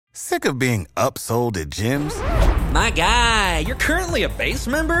Sick of being upsold at gyms? My guy, you're currently a base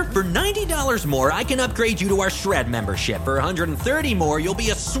member? For $90 more, I can upgrade you to our Shred membership. For $130 more, you'll be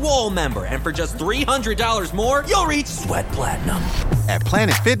a Swole member. And for just $300 more, you'll reach Sweat Platinum. At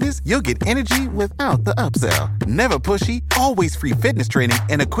Planet Fitness, you'll get energy without the upsell. Never pushy, always free fitness training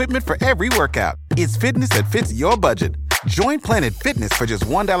and equipment for every workout. It's fitness that fits your budget. Join Planet Fitness for just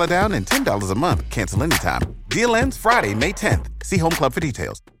 $1 down and $10 a month. Cancel anytime. Deal ends Friday, May 10th. See Home Club for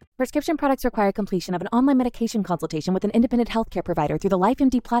details. Prescription products require completion of an online medication consultation with an independent healthcare provider through the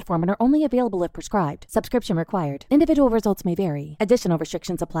LifeMD platform and are only available if prescribed. Subscription required. Individual results may vary. Additional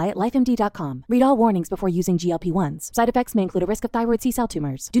restrictions apply at lifemd.com. Read all warnings before using GLP-1s. Side effects may include a risk of thyroid C-cell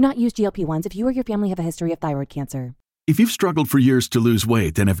tumors. Do not use GLP-1s if you or your family have a history of thyroid cancer. If you've struggled for years to lose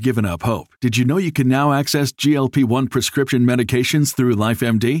weight and have given up hope, did you know you can now access GLP-1 prescription medications through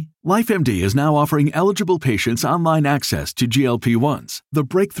LifeMD? LifeMD is now offering eligible patients online access to GLP-1s, the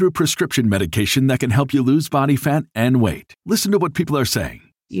breakthrough prescription medication that can help you lose body fat and weight. Listen to what people are saying.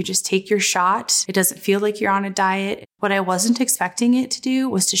 You just take your shot. It doesn't feel like you're on a diet. What I wasn't expecting it to do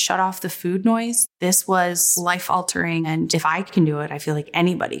was to shut off the food noise. This was life-altering, and if I can do it, I feel like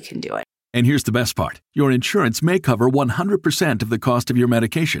anybody can do it. And here's the best part. Your insurance may cover 100% of the cost of your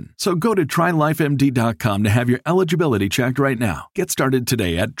medication. So go to TryLifeMD.com to have your eligibility checked right now. Get started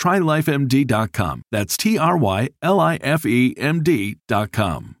today at TryLifeMD.com. That's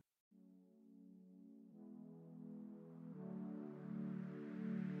TryLifeMD.com.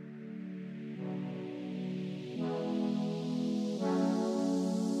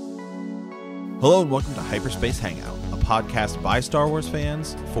 Hello and welcome to Hyperspace Hangout, a podcast by Star Wars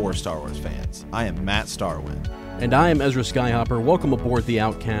fans for Star Wars fans. I am Matt Starwind. And I am Ezra Skyhopper. Welcome aboard The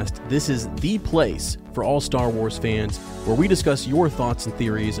Outcast. This is the place for all Star Wars fans where we discuss your thoughts and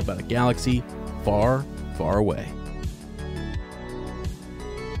theories about a galaxy far, far away.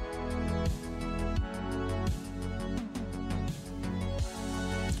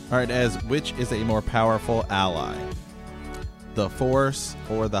 All right, Ez, which is a more powerful ally? The Force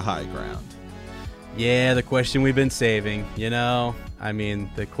or the High Ground? Yeah, the question we've been saving,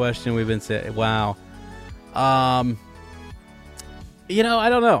 the question we've been saying. Wow. I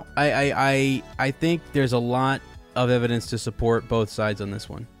don't know. I think there's a lot of evidence to support both sides on this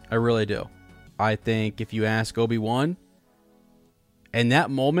one. I really do. I think if you ask Obi-Wan, in that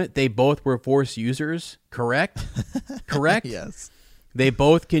moment, they both were Force users, correct? Correct? Yes. They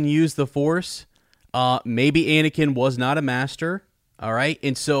both can use the Force. Maybe Anakin was not a master, all right?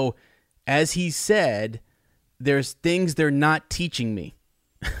 And so, as he said, there's things they're not teaching me.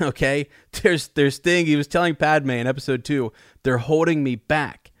 Okay? There's things he was telling Padme in episode 2, they're holding me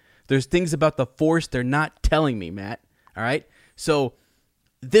back. There's things about the Force they're not telling me, Matt. All right? So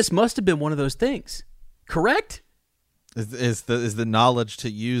this must have been one of those things. Correct? Is the knowledge to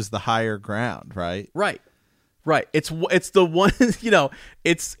use the higher ground, right? Right. It's the one,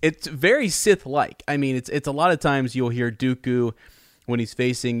 it's very Sith-like. I mean, it's a lot of times you'll hear Dooku when he's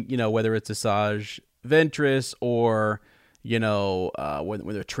facing, whether it's Asajj Ventress or,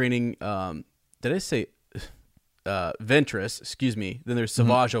 when they're training, did I say Ventress, excuse me, then there's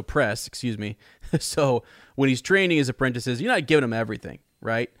Savage Opress, excuse me. So when he's training his apprentices, you're not giving them everything,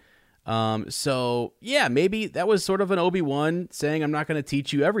 right? So yeah, maybe that was sort of an Obi-Wan saying, I'm not going to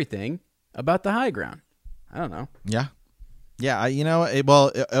teach you everything about the high ground. I don't know. Yeah.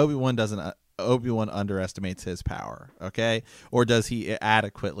 Obi-Wan underestimates his power, okay? Or does he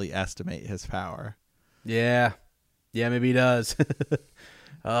adequately estimate his power? Yeah, maybe he does.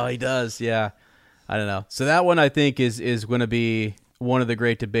 Oh, he does, yeah. I don't know. So that one I think is going to be one of the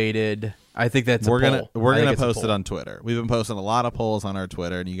great debated. I think that's we're gonna post it on Twitter. We've been posting a lot of polls on our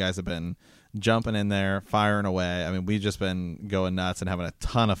Twitter, and you guys have been jumping in there, firing away. I mean, we've just been going nuts and having a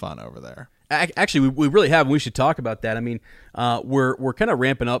ton of fun over there. Actually, we really have, and we should talk about that. I mean, we're kind of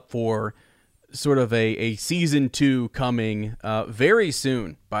ramping up for sort of a season 2 coming very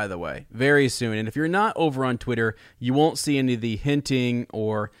soon, by the way, very soon. And if you're not over on Twitter, you won't see any of the hinting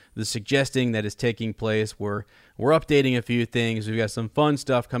or the suggesting that is taking place. We're updating a few things. We've got some fun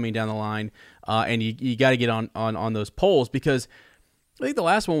stuff coming down the line, and you got to get on those polls, because I think the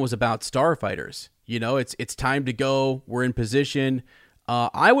last one was about starfighters. It's time to go. We're in position.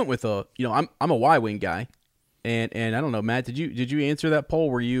 I went with I'm a Y-wing guy, and I don't know, Matt, did you answer that poll?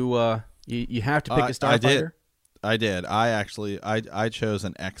 Were you you have to pick a starfighter? I did. I chose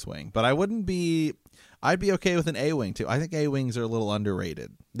an X-wing, but I'd be okay with an A-wing too. I think A-wings are a little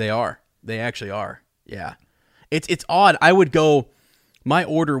underrated. They are. They actually are. Yeah. It's odd. I would go, my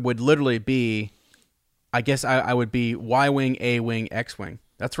order would literally be, I guess I would be Y-wing, A-wing, X-wing.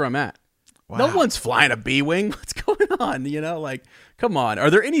 That's where I'm at. Wow. No one's flying a B-wing. What's going on, like, come on. Are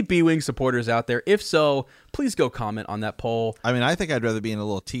there any B-Wing supporters out there? If so, please go comment on that poll. I mean, I think I'd rather be in a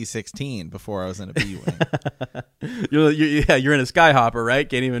little T-16 before I was in a B-Wing. You're in a Skyhopper, right?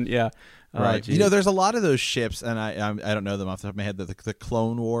 Can't even, yeah. Right. There's a lot of those ships, and I don't know them off the top of my head. The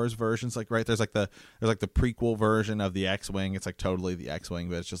Clone Wars versions, like, right? There's the prequel version of the X-Wing. It's like totally the X-Wing,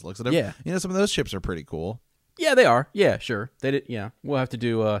 but it just looks at it. Yeah. Some of those ships are pretty cool. Yeah, they are. Yeah, sure. They did. Yeah, we'll have to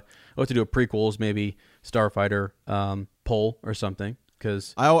do a prequels, maybe Starfighter poll or something.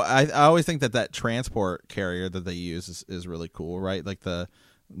 Because I always think that transport carrier that they use is really cool, right? Like the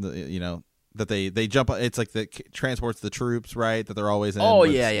that they jump. It's like the transports the troops, right? That they're always in. Oh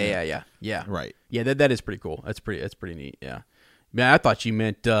yeah. Right. Yeah, that is pretty cool. That's pretty neat. Yeah. Man, I thought you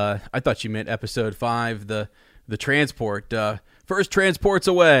meant episode 5, the transport. First transports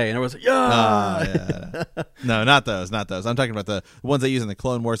away, and I was like, yeah. No, not those. I'm talking about the ones they use in the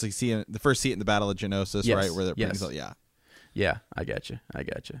Clone Wars. Like see in the Battle of Geonosis, yes. right? Where it brings Yeah, I got you.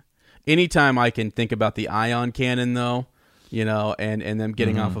 Anytime I can think about the ion cannon, though, and them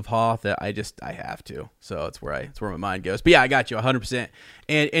getting off of Hoth, I have to. So it's where my mind goes. But yeah, I got you 100%.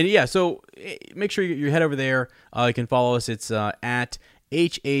 And yeah, so make sure you head over there. You can follow us. It's at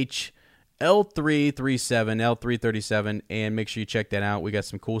HHL337, and make sure you check that out. We got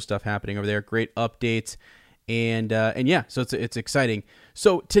some cool stuff happening over there. Great updates, and yeah, so it's exciting.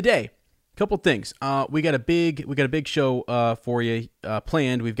 So today, couple things. We got a big show for you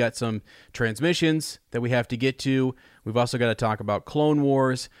planned. We've got some transmissions that we have to get to. We've also got to talk about Clone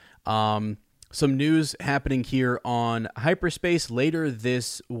Wars. Some news happening here on Hyperspace later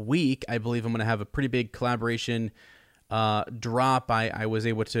this week. I believe I'm going to have a pretty big collaboration drop. I was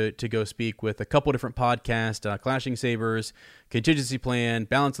able to go speak with a couple different podcasts, Clashing Sabers, Contingency Plan,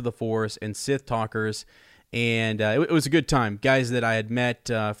 Balance of the Force, and Sith Talkers. And it was a good time. Guys that I had met,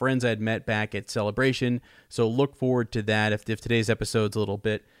 friends I had met back at Celebration. So look forward to that. If today's episode's a little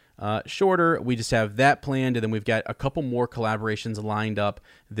bit shorter, we just have that planned. And then we've got a couple more collaborations lined up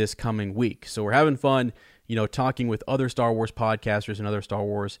this coming week. So we're having fun, talking with other Star Wars podcasters and other Star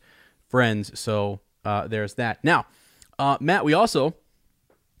Wars friends. So there's that. Now, Matt, we also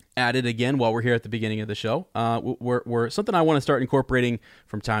added again while we're here at the beginning of the show. We're something I want to start incorporating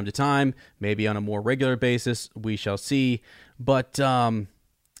from time to time, maybe on a more regular basis. We shall see. But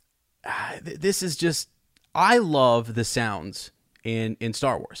this is just, I love the sounds in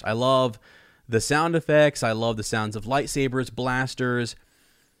Star Wars. I love the sound effects. I love the sounds of lightsabers, blasters,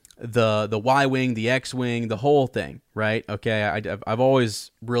 the Y-wing, the X-wing, the whole thing. Right? Okay. I've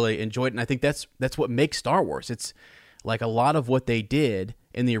always really enjoyed it, and I think that's what makes Star Wars. It's like a lot of what they did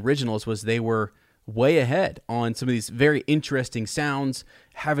in the originals was they were way ahead on some of these very interesting sounds,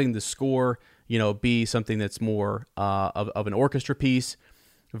 having the score, be something that's more of an orchestra piece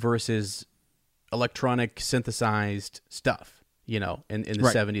versus electronic synthesized stuff, in the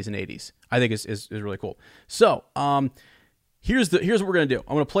 70s and 80s. I think is really cool. So here's what we're going to do.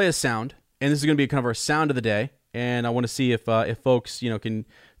 I'm going to play a sound, and this is going to be kind of our sound of the day, and I want to see if folks, can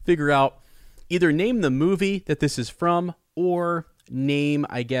figure out, either name the movie that this is from, or name,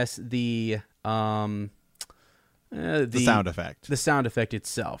 I guess, the sound effect. The sound effect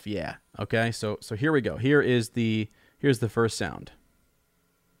itself. Yeah. Okay. So here we go. Here's the first sound.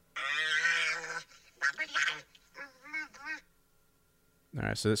 All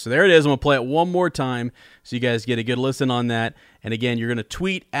right. So there it is. I'm gonna play it one more time so you guys get a good listen on that. And again, you're gonna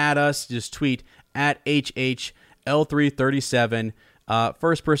tweet at us. Just tweet at HHL337.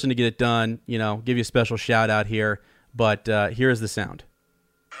 First person to get it done, give you a special shout out here. But here's the sound.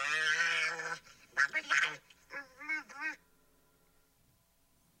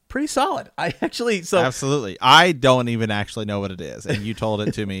 Pretty solid. Absolutely. I don't even actually know what it is, and you told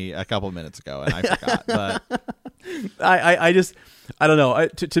it to me a couple minutes ago, and I forgot. But I don't know.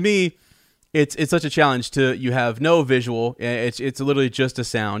 To me, it's such a challenge. You have no visual. It's literally just a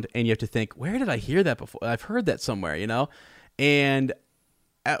sound, and you have to think, where did I hear that before? I've heard that somewhere, and.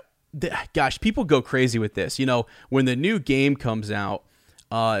 Gosh, people go crazy with this. When the new game comes out,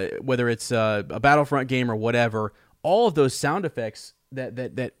 whether it's a Battlefront game or whatever, all of those sound effects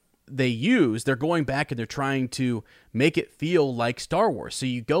that they use, they're going back and they're trying to make it feel like Star Wars. So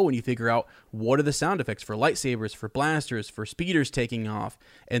you go and you figure out what are the sound effects for lightsabers, for blasters, for speeders taking off,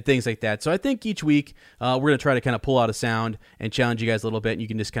 and things like that. So I think each week we're going to try to kind of pull out a sound and challenge you guys a little bit. And you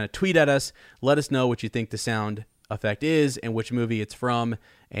can just kind of tweet at us, let us know what you think the sound effect is and which movie it's from,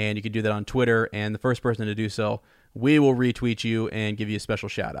 and you can do that on Twitter, and the first person to do so, we will retweet you and give you a special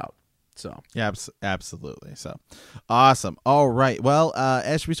shout out. So yeah, absolutely. So awesome. All right. Well,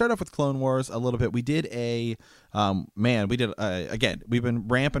 as we start off with Clone Wars a little bit, we did again, we've been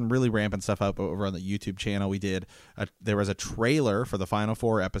really ramping stuff up over on the YouTube channel. There was a trailer for the final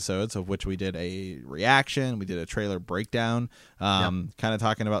 4 episodes, of which we did a reaction. We did a trailer breakdown, kind of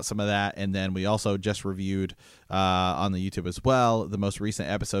talking about some of that. And then we also just reviewed on the YouTube as well, the most recent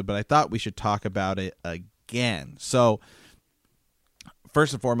episode, but I thought we should talk about it again. So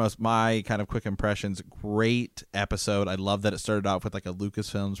first and foremost, my kind of quick impressions, great episode. I love that it started off with like a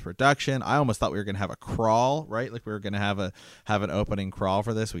Lucasfilms production. I almost thought we were going to have a crawl, right? Like we were going to have an opening crawl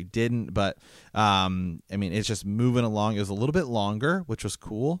for this. We didn't, but I mean, it's just moving along. It was a little bit longer, which was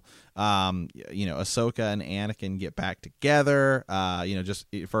cool. Ahsoka and Anakin get back together, just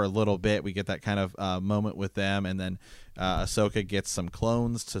for a little bit. We get that kind of moment with them, and then Ahsoka gets some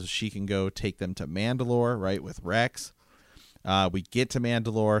clones so she can go take them to Mandalore, right, with Rex. We get to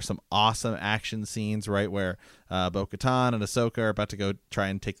Mandalore, some awesome action scenes, right, where Bo-Katan and Ahsoka are about to go try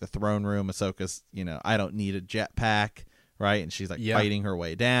and take the throne room. Ahsoka's, I don't need a jetpack, right, and she's like fighting her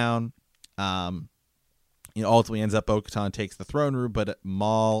way down. Ultimately ends up Bo-Katan takes the throne room, but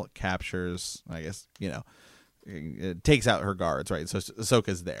Maul captures, I guess, it takes out her guards, right? So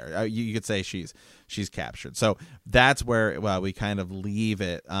Ahsoka's there. You could say she's captured. So that's where we kind of leave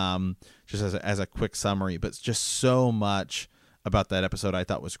it, just as a quick summary. But just so much about that episode I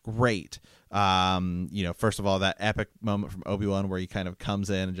thought was great. First of all, that epic moment from Obi-Wan where he kind of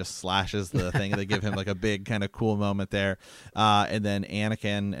comes in and just slashes the thing. They give him like a big kind of cool moment there. And then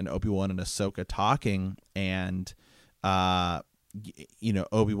Anakin and Obi-Wan and Ahsoka talking, and Obi-Wan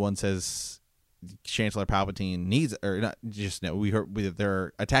says Chancellor Palpatine needs, or not, just no,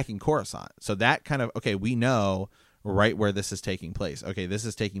 they're attacking Coruscant. So that kind of, okay, we know right where this is taking place. Okay, this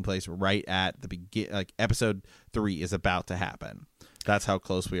is taking place right at the begin, like episode 3 is about to happen. That's how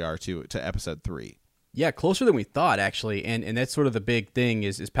close we are to episode 3. Yeah, closer than we thought, actually. And that's sort of the big thing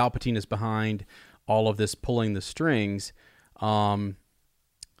is Palpatine is behind all of this, pulling the strings. I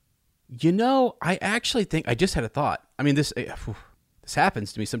actually think, I just had a thought. I mean, this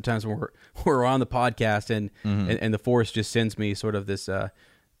happens to me sometimes when we're on the podcast and the Force just sends me sort of this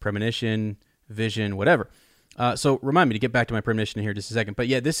premonition, vision, whatever. So remind me to get back to my premonition here in just a second. But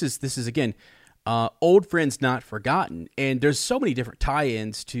yeah, this is again, old friends not forgotten. And there's so many different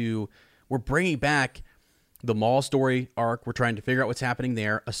tie-ins to, we're bringing back the Maul story arc. We're trying to figure out what's happening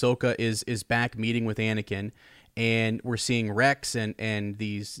there. Ahsoka is back meeting with Anakin, and we're seeing Rex and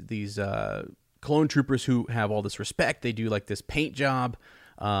these clone troopers who have all this respect. They do like this paint job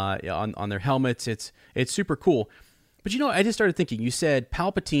on their helmets. It's super cool. But I just started thinking, you said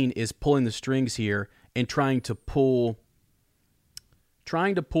Palpatine is pulling the strings here and trying to pull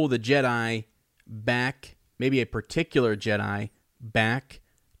the Jedi back, maybe a particular Jedi back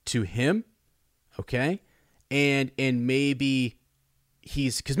to him. Okay? And maybe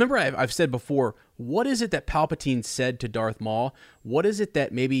because remember I've said before, what is it that Palpatine said to Darth Maul? What is it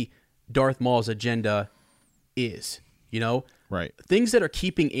that maybe Darth Maul's agenda is, right? Things that are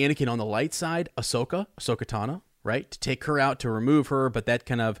keeping Anakin on the light side, Ahsoka Tano, right? To take her out, to remove her, but that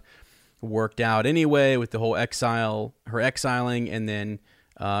kind of worked out anyway with the whole her exiling and then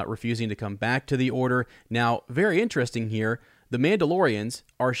refusing to come back to the Order. Now, very interesting here, the Mandalorians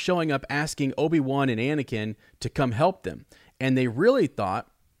are showing up asking Obi-Wan and Anakin to come help them. And they really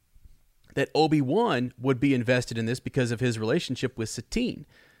thought that Obi-Wan would be invested in this because of his relationship with Satine.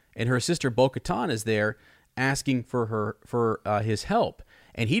 And her sister Bo-Katan is there asking for his help.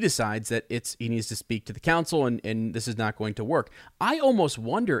 And he decides that he needs to speak to the council and this is not going to work. I almost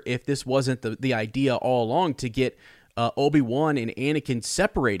wonder if this wasn't the idea all along to get Obi-Wan and Anakin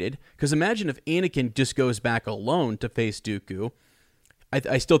separated. Because imagine if Anakin just goes back alone to face Dooku.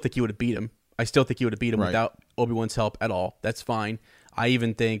 I still think he would have beat him. Right. Without Obi-Wan's help at all. That's fine. I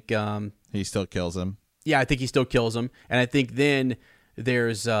even think... he still kills him. Yeah, I think he still kills him. And I think then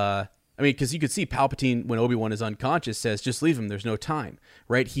there's... because you could see Palpatine, when Obi-Wan is unconscious, says, just leave him, there's no time,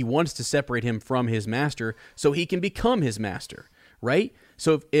 right? He wants to separate him from his master so he can become his master, right?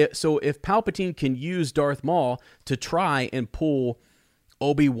 So if Palpatine can use Darth Maul to try and pull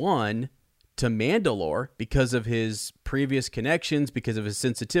Obi-Wan to Mandalore because of his previous connections, because of his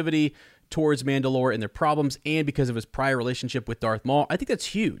sensitivity towards Mandalore and their problems, and because of his prior relationship with Darth Maul, I think that's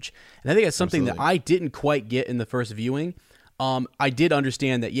huge. And I think that's something that I didn't quite get in the first viewing. I did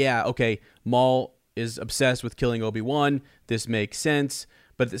understand that, Maul is obsessed with killing Obi-Wan. This makes sense.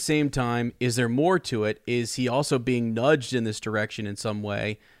 But at the same time, is there more to it? Is he also being nudged in this direction in some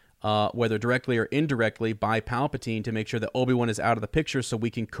way, whether directly or indirectly, by Palpatine to make sure that Obi-Wan is out of the picture so we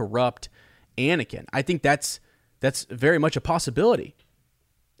can corrupt Anakin? I think that's very much a possibility.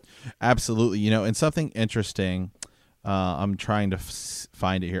 Absolutely. You know, and something interesting, I'm trying to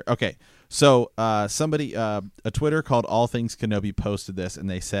find it here. Okay. So somebody, a Twitter called All Things Kenobi posted this, and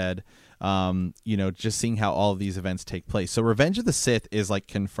they said, you know, just seeing how all of these events take place. So Revenge of the Sith is like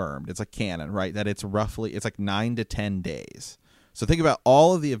confirmed. It's like canon, right? That it's like 9 to 10 days. So think about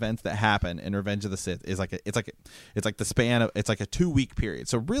all of the events that happen in Revenge of the Sith is like it's like the span of, it's like a 2-week period.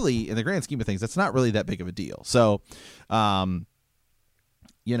 So really, in the grand scheme of things, that's not really that big of a deal. So,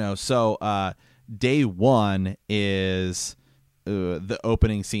 you know, so day one is the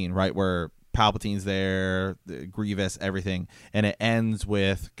opening scene, right, where Palpatine's there, Grievous, everything, and it ends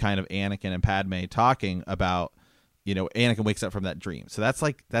with kind of Anakin and Padme talking about, you know, Anakin wakes up from that dream. So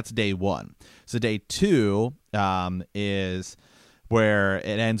that's day one. So day two is where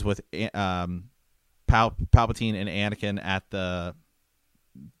it ends with Palpatine and Anakin at the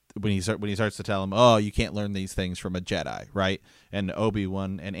when he starts to tell him, oh, you can't learn these things from a Jedi, right? And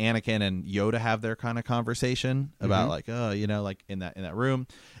Obi-Wan and Anakin and Yoda have their kind of conversation about like, oh, you know, like in that room.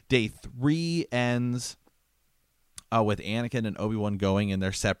 Day 3 ends with Anakin and Obi-Wan going in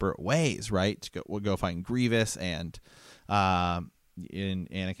their separate ways, right? We'll go find Grievous and Anakin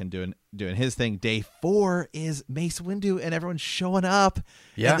doing his thing. Day 4 is Mace Windu and everyone showing up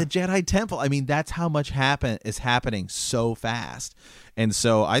at the Jedi Temple. I mean, that's how much is happening so fast. And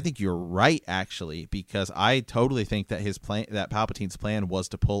so I think you're right, actually, because I totally think that that Palpatine's plan was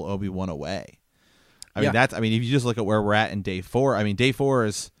to pull Obi-Wan away. I mean, if you just look at where we're at in day 4, I mean, day 4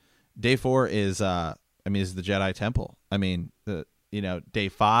 is the Jedi Temple. I mean, day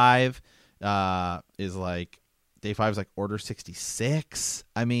 5 is like Order 66.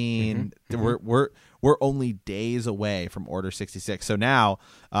 I mean, we're only days away from Order 66. So now,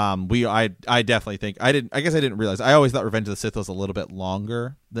 I definitely think I didn't realize. I always thought Revenge of the Sith was a little bit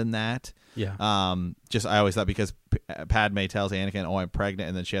longer than that. Yeah. I always thought because Padme tells Anakin, "Oh, I'm pregnant,"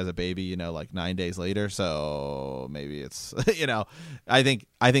 and then she has a baby, you know, like 9 days later. So maybe it's, you know, I think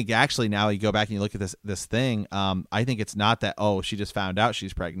actually now you go back and you look at this thing. I think it's not that, oh, she just found out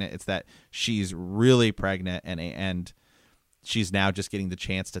she's pregnant. It's that she's really pregnant and she's now just getting the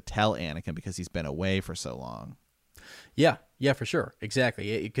chance to tell Anakin because he's been away for so long. Yeah, for sure.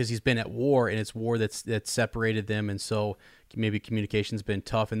 Exactly. Because he's been at war, and it's war that's separated them. And so maybe communication's been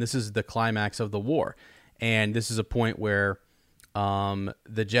tough. And this is the climax of the war. And this is a point where the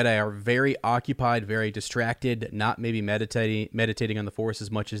Jedi are very occupied, very distracted, not maybe meditating on the Force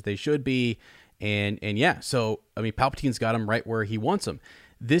as much as they should be. And yeah, so, I mean, Palpatine's got him right where he wants him.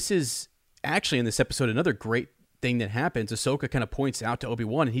 This is actually, in this episode, another great thing that happens. Ahsoka kind of points out to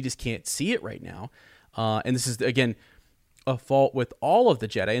Obi-Wan, and he just can't see it right now. And this is, again, a fault with all of the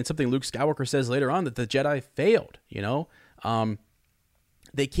Jedi, and something Luke Skywalker says later on, that the Jedi failed, you know?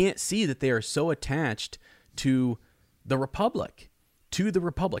 They can't see that they are so attached to the Republic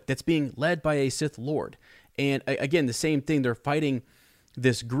that's being led by a Sith Lord. And again, the same thing, they're fighting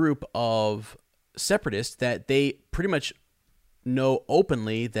this group of separatists that they pretty much know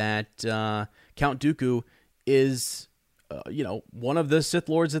openly that Count Dooku is one of the Sith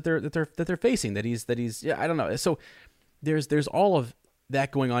Lords that they're facing, that he's I don't know. So there's all of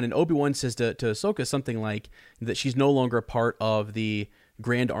that going on, and Obi-Wan says to Ahsoka something like that she's no longer a part of the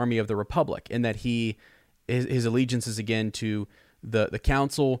Grand Army of the Republic, and that his allegiance is again to the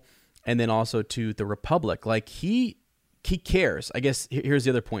Council, and then also to the Republic. Like he cares. I guess here's the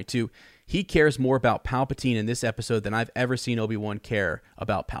other point too. He cares more about Palpatine in this episode than I've ever seen Obi-Wan care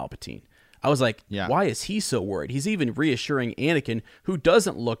about Palpatine. I was like, why is he so worried? He's even reassuring Anakin, who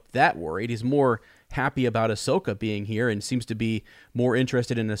doesn't look that worried. He's more happy about Ahsoka being here and seems to be more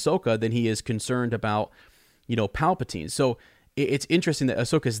interested in Ahsoka than he is concerned about, Palpatine. So it's interesting that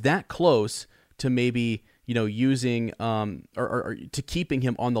Ahsoka's that close to maybe, using or to keeping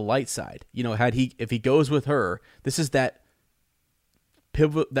him on the light side. If he goes with her, this is that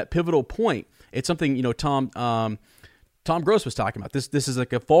pivotal point. It's something, Tom Gross was talking about. This is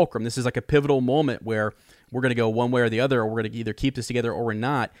like a fulcrum. This is like a pivotal moment where we're going to go one way or the other, or we're going to either keep this together or we're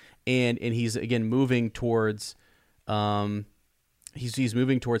not. And he's again moving towards he's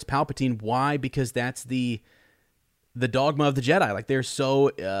moving towards Palpatine. Why? Because that's the dogma of the Jedi. Like they're so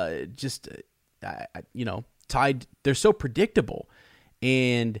tied. They're so predictable,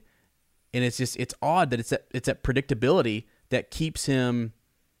 and it's odd that it's that predictability that keeps him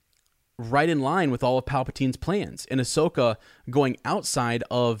right in line with all of Palpatine's plans. And Ahsoka going outside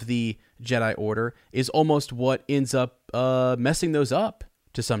of the Jedi Order is almost what ends up messing those up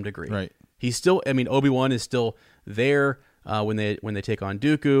to some degree. Right. He's still, Obi-Wan is still there when they take on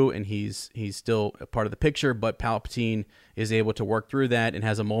Dooku, and he's still a part of the picture, but Palpatine is able to work through that and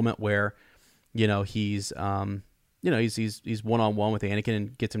has a moment where, he's he's one-on-one with Anakin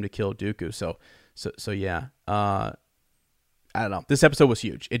and gets him to kill Dooku. So yeah. I don't know. This episode was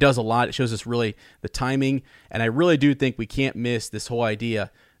huge. It does a lot. It shows us really the timing, and I really do think we can't miss this whole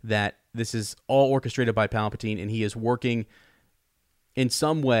idea that this is all orchestrated by Palpatine, and he is working in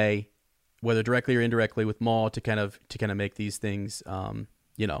some way, whether directly or indirectly, with Maul to kind of make these things,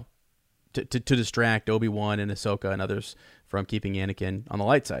 to distract Obi-Wan and Ahsoka and others from keeping Anakin on the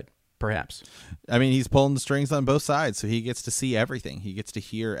light side. Perhaps. I mean, he's pulling the strings on both sides, so he gets to see everything. He gets to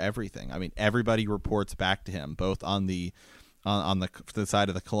hear everything. I mean, everybody reports back to him, both on the side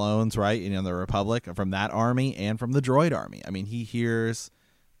of the clones, right, and the Republic, from that army and from the droid army. I mean, he hears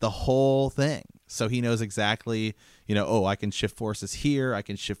the whole thing, so he knows exactly, I can shift forces here, I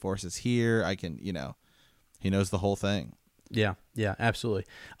can shift forces here, I can, he knows the whole thing. Yeah, absolutely.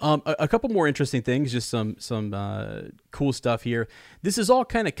 A couple more interesting things, just some cool stuff here. This is all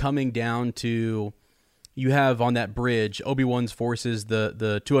kind of coming down to, you have on that bridge, Obi-Wan's forces,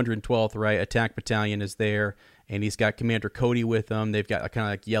 the 212th, right, attack battalion is there, and he's got Commander Cody with him. They've got kind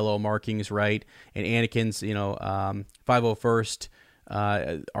of like yellow markings, right, and Anakin's, 501st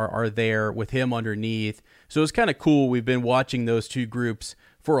are there with him underneath. So it's kind of cool. We've been watching those two groups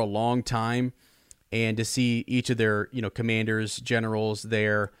for a long time, and to see each of their, commanders, generals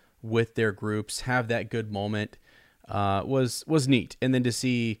there with their groups have that good moment was neat. And then to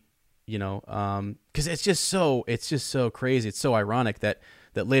see, because it's just so crazy. It's so ironic that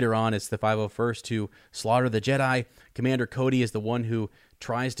later on it's the 501st who slaughter the Jedi. Commander Cody is the one who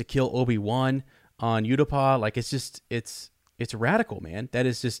tries to kill Obi-Wan on Utapau. Like, it's radical, man. That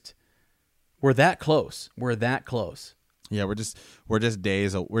is just, we're that close. Yeah, we're just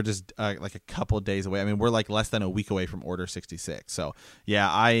days. We're just like a couple of days away. I mean, we're like less than a week away from Order 66. So yeah,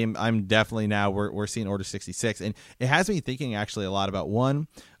 I'm definitely now we're seeing Order 66, and it has me thinking actually a lot about one.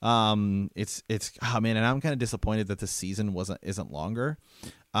 It's oh man, and I'm kind of disappointed that this season isn't longer.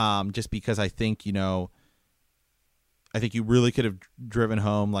 Just because I think I think you really could have driven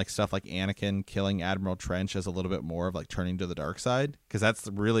home like stuff like Anakin killing Admiral Trench as a little bit more of like turning to the dark side, because that's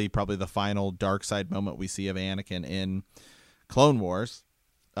really probably the final dark side moment we see of Anakin in Clone Wars.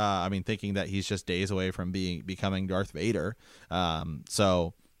 I mean, thinking that he's just days away from becoming Darth Vader.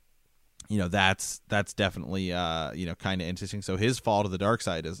 So that's definitely kind of interesting. So his fall to the dark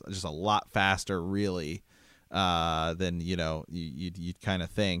side is just a lot faster, really, than you'd kind of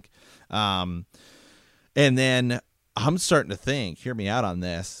think. And then I'm starting to think, hear me out on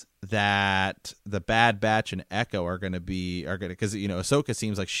this, that the Bad Batch and Echo are going to because Ahsoka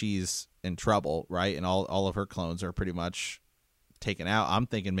seems like she's in trouble, right? And all of her clones are pretty much taken out. I'm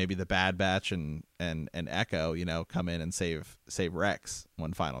thinking maybe the Bad Batch and Echo, come in and save Rex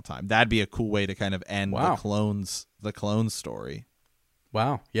one final time. That'd be a cool way to kind of end the clones story.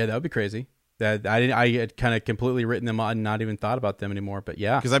 Wow, yeah, that would be crazy. That I had kind of completely written them on and not even thought about them anymore. But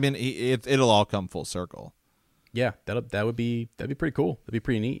yeah, because I mean, it'll all come full circle. Yeah, that'd be pretty cool. That'd be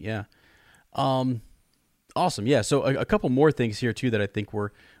pretty neat. Yeah. Awesome. Yeah. So a couple more things here too that I think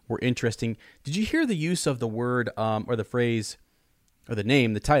were interesting. Did you hear the use of the word or the phrase or the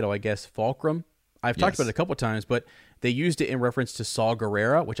name, the title, I guess, Fulcrum? I've talked about it a couple of times, but they used it in reference to Saw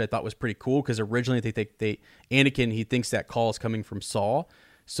Gerrera, which I thought was pretty cool because originally Anakin, he thinks that call is coming from Saw.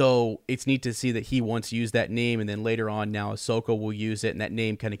 So it's neat to see that he once used that name, and then later on now Ahsoka will use it, and that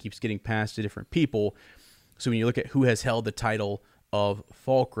name kind of keeps getting passed to different people. So when you look at who has held the title of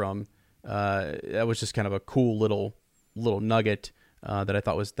Fulcrum, that was just kind of a cool little nugget that I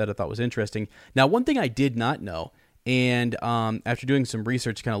thought was interesting. Now, one thing I did not know, and after doing some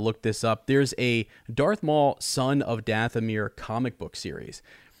research, kind of looked this up. There's a Darth Maul, Son of Dathomir comic book series,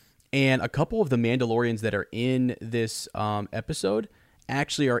 and a couple of the Mandalorians that are in this episode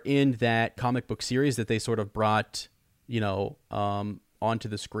actually are in that comic book series that they sort of brought, onto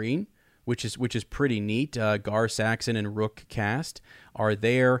the screen. Which is pretty neat. Gar Saxon and Rook Cast are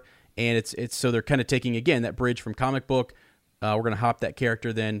there, and it's so they're kind of taking again that bridge from comic book. We're gonna hop that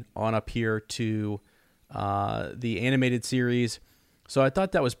character then on up here to the animated series. So I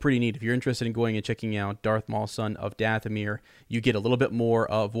thought that was pretty neat. If you're interested in going and checking out Darth Maul, Son of Dathomir, you get a little bit more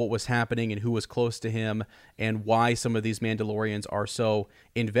of what was happening and who was close to him and why some of these Mandalorians are so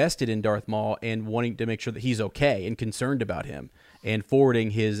invested in Darth Maul and wanting to make sure that he's okay and concerned about him and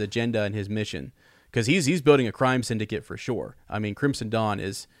forwarding his agenda and his mission. Because he's building a crime syndicate for sure. I mean, Crimson Dawn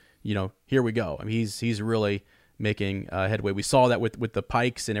is, here we go. I mean, he's really making headway. We saw that with the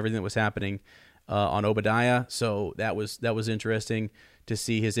Pikes and everything that was happening on Obadiah, so that was interesting to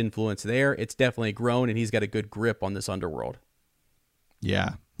see his influence there. It's definitely grown, and he's got a good grip on this underworld.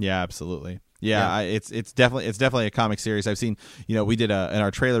 Yeah, absolutely. Yeah. It's definitely a comic series. I've seen, we did in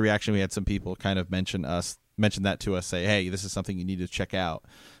our trailer reaction, we had some people kind of mention us mentioned that to us, say, hey, this is something you need to check out.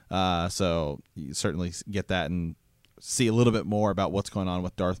 So you certainly get that and see a little bit more about what's going on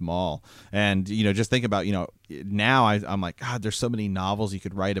with Darth Maul. And, just think about, now I'm like, God, there's so many novels you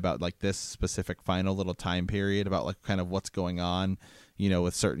could write about like this specific final little time period about like kind of what's going on,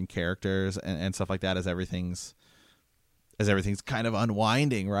 with certain characters and stuff like that as everything's kind of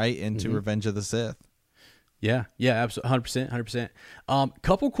unwinding right into Revenge of the Sith. Yeah, absolutely, 100%.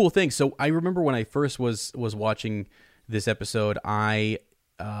 Couple cool things. So I remember when I first was watching this episode, all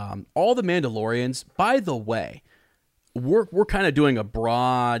the Mandalorians, by the way, we're kind of doing a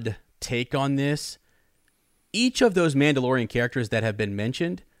broad take on this. Each of those Mandalorian characters that have been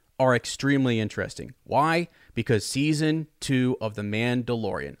mentioned are extremely interesting. Why? Because season 2 of The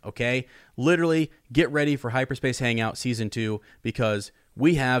Mandalorian, okay? Literally, get ready for Hyperspace Hangout season 2 because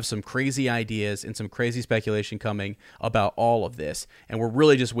we have some crazy ideas and some crazy speculation coming about all of this. And we're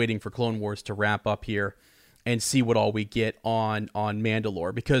really just waiting for Clone Wars to wrap up here and see what all we get on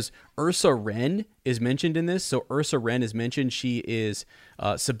Mandalore, because Ursa Wren is mentioned in this. So Ursa Wren is mentioned. She is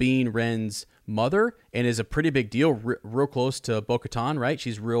Sabine Wren's mother and is a pretty big deal, real close to Bo-Katan, right?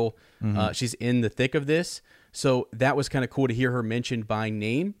 She's real. She's in the thick of this. So that was kind of cool to hear her mentioned by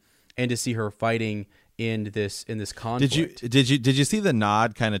name and to see her fighting in this conflict. Did you see the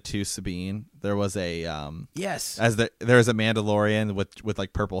nod kind of to Sabine? There was a yes, there was a Mandalorian with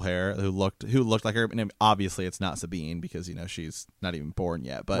like purple hair who looked like her. And obviously, it's not Sabine because she's not even born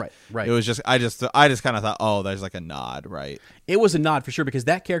yet. But right. It was just I just kind of thought, oh, there's like a nod, right? It was a nod for sure because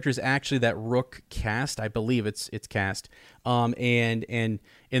that character is actually that Rook cast. I believe it's cast. And in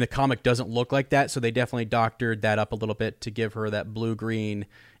the comic doesn't look like that, so they definitely doctored that up a little bit to give her that blue green,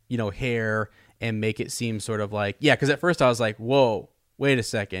 hair and make it seem sort of like, because at first I was like, whoa, wait a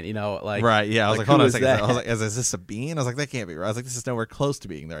second, like right, yeah, I was like hold on a is second. that? I was like, is this Sabine? I was like, that can't be right. I was like, this is nowhere close to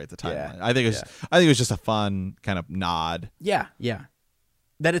being there at the time. Yeah. I think it was just a fun kind of nod. Yeah.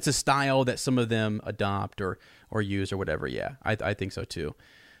 That it's a style that some of them adopt or use or whatever. Yeah, I think so too.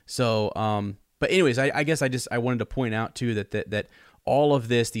 So, but anyways, I guess I wanted to point out too that all of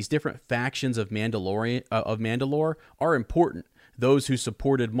these different factions of Mandalore are important. Those who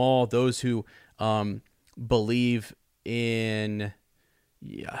supported Maul, those who believe in,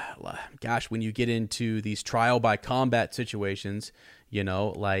 when you get into these trial by combat situations,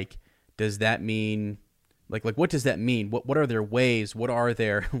 does that mean, like what does that mean? What are their ways? What are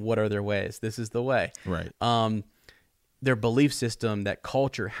their ways? This is the way. Right. Their belief system, that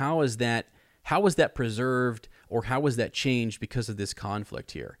culture, how is that preserved or how was that changed because of this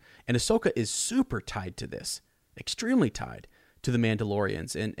conflict here? And Ahsoka is super tied to this, extremely tied to the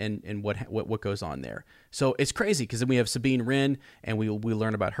Mandalorians and what goes on there. So it's crazy because then we have Sabine Wren and we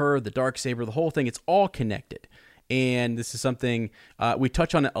learn about her, the Darksaber, the whole thing. It's all connected. And this is something we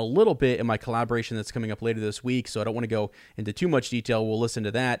touch on it a little bit in my collaboration that's coming up later this week. So I don't want to go into too much detail. We'll listen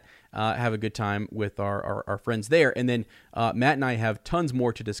to that, have a good time with our friends there. And then Matt and I have tons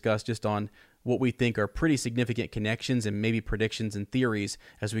more to discuss just on what we think are pretty significant connections and maybe predictions and theories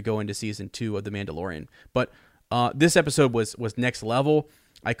as we go into season 2 of The Mandalorian. But this episode was next level.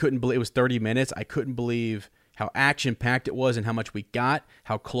 I couldn't believe it was 30 minutes. I couldn't believe how action-packed it was and how much we got,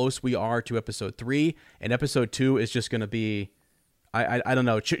 how close we are to episode 3. And episode 2 is just going to be, I don't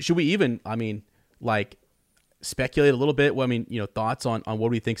know. Should we even, speculate a little bit? Well, thoughts on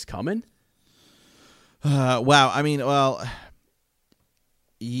what we think's coming? Wow.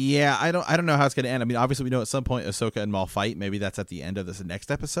 Yeah, I don't know how it's going to end. Obviously we know at some point Ahsoka and Maul fight. Maybe that's at the end of this next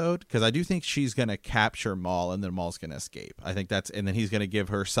episode, because I do think she's going to capture Maul and then Maul's going to escape. I think and then he's going to give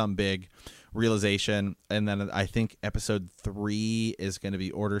her some big realization, and then I think episode 3 is going to be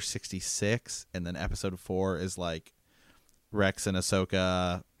Order 66, and then episode 4 is like Rex and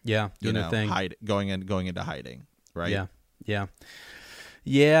Ahsoka, doing their thing, going into hiding, right?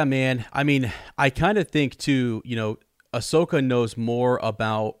 Yeah, man. I kind of think too, Ahsoka knows more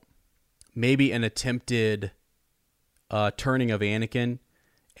about maybe an attempted turning of Anakin,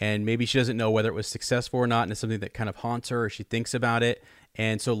 and maybe she doesn't know whether it was successful or not, and it's something that kind of haunts her, or she thinks about it.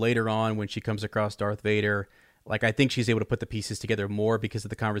 And so later on, when she comes across Darth Vader, I think she's able to put the pieces together more because of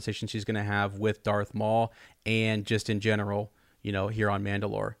the conversation she's going to have with Darth Maul and just in general, here on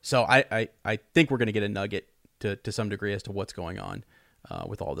Mandalore. So I think we're going to get a nugget to some degree as to what's going on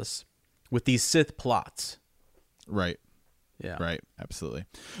with all this, with these Sith plots. Right. Yeah. Right. Absolutely.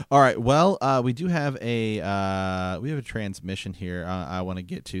 All right. Well, we do have a transmission here. I want to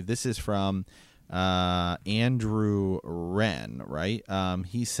get to. This is from Andrew Wren. Right.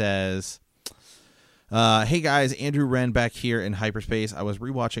 He says, Hey guys, Andrew Wren back here in hyperspace. I was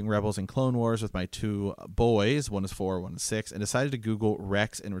rewatching Rebels and Clone Wars with my two boys, one is 4, one is 6, and decided to Google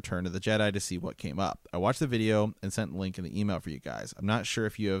Rex and Return of the Jedi to see what came up. I watched the video and sent a link in the email for you guys. I'm not sure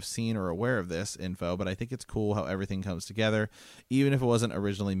if you have seen or aware of this info, but I think it's cool how everything comes together, even if it wasn't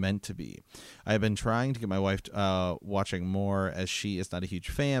originally meant to be. I have been trying to get my wife watching more, as she is not a huge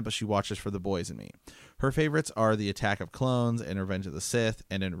fan, but she watches for the boys and me. Her favorites are the Attack of Clones and Revenge of the Sith,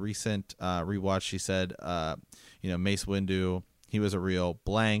 and in recent rewatch, she said, Mace Windu, he was a real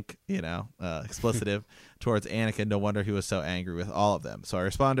blank, explicitive towards Anakin. No wonder he was so angry with all of them. So I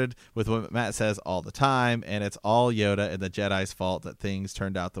responded with what Matt says all the time, and it's all Yoda and the Jedi's fault that things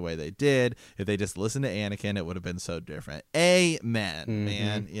turned out the way they did. If they just listened to Anakin, it would have been so different. Amen,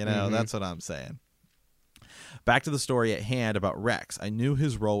 man. That's what I'm saying. Back to the story at hand about Rex. I knew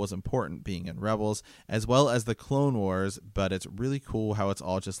his role was important, being in Rebels, as well as the Clone Wars, but it's really cool how it's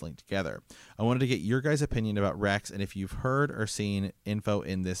all just linked together. I wanted to get your guys' opinion about Rex and if you've heard or seen info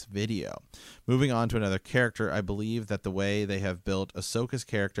in this video. Moving on to another character, I believe that the way they have built Ahsoka's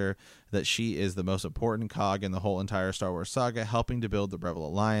character, that she is the most important cog in the whole entire Star Wars saga, helping to build the Rebel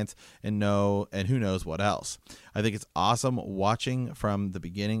Alliance and who knows what else. I think it's awesome watching from the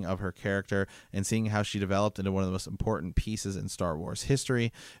beginning of her character and seeing how she developed into one of the most important pieces in Star Wars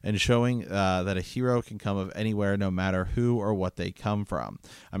history, and showing that a hero can come of anywhere, no matter who or what they come from.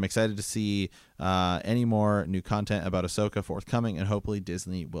 I'm excited to see any more new content about Ahsoka forthcoming, and hopefully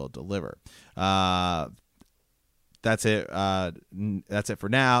Disney will deliver. That's it. That's it for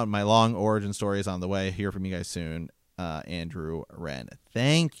now. My long origin story is on the way. Hear from you guys soon. Andrew Wren.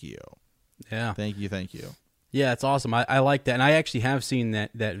 Thank you. Yeah. Thank you. Yeah, it's awesome. I like that, and I actually have seen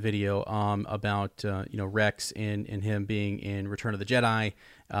that video about Rex and him being in Return of the Jedi,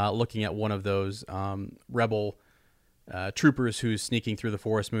 looking at one of those rebel troopers who's sneaking through the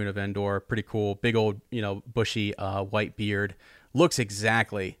forest moon of Endor. Pretty cool, big old bushy white beard. Looks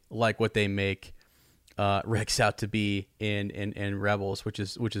exactly like what they make Rex out to be in Rebels, which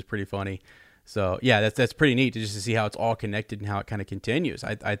is pretty funny. So yeah, that's pretty neat to see how it's all connected and how it kind of continues.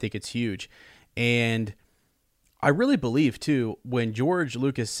 I think it's huge, and I really believe, too, when George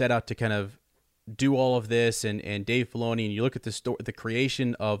Lucas set out to kind of do all of this, and Dave Filoni, and you look at the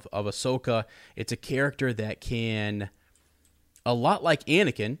creation of Ahsoka, it's a character that can, a lot like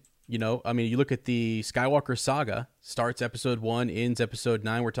Anakin, you look at the Skywalker saga, starts episode 1, ends episode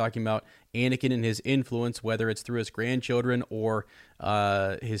 9. We're talking about Anakin and his influence, whether it's through his grandchildren or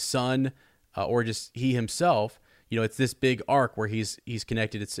his son or just he himself. It's this big arc where he's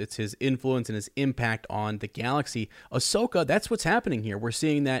connected. It's his influence and his impact on the galaxy. Ahsoka, that's what's happening here. We're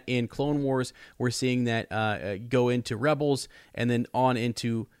seeing that in Clone Wars. We're seeing that go into Rebels and then on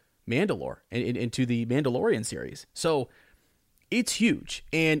into Mandalore and into the Mandalorian series. So it's huge,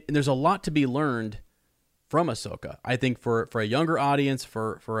 and there's a lot to be learned from Ahsoka. I think for a younger audience,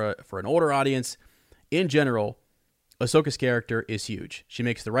 for an older audience, in general, Ahsoka's character is huge. She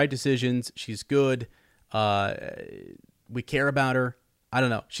makes the right decisions. She's good. We care about her. I don't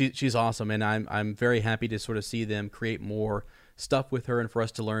know. She's awesome, and I'm very happy to sort of see them create more stuff with her, and for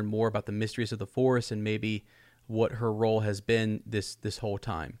us to learn more about the mysteries of the Force and maybe what her role has been this whole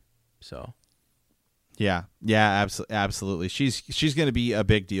time. So, yeah, absolutely. She's going to be a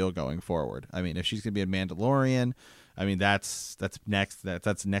big deal going forward. I mean, if she's going to be a Mandalorian, I mean that's next.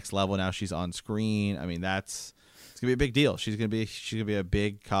 That's next level. Now she's on screen. I mean it's gonna be a big deal. She's gonna be a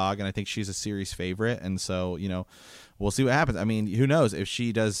big cog, and I think she's a series favorite. And so we'll see what happens. I mean, who knows if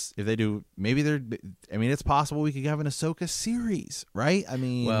they do? Maybe it's possible we could have an Ahsoka series, right? I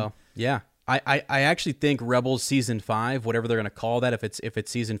mean, well, yeah. I actually think Rebels season 5, whatever they're gonna call that, if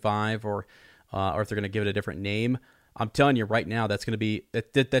it's season 5 or if they're gonna give it a different name, I'm telling you right now, that's gonna be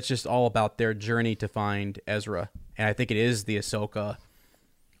that's just all about their journey to find Ezra, and I think it is the Ahsoka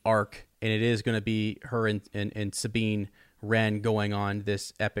arc. And it is going to be her and Sabine Wren going on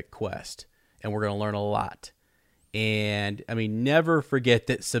this epic quest. And we're going to learn a lot. And, never forget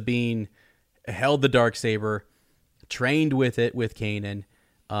that Sabine held the Darksaber, trained with it with Kanan.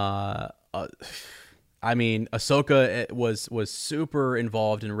 Ahsoka was super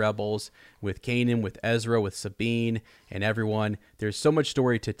involved in Rebels with Kanan, with Ezra, with Sabine, and everyone. There's so much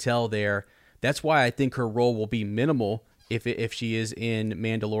story to tell there. That's why I think her role will be minimal. If she is in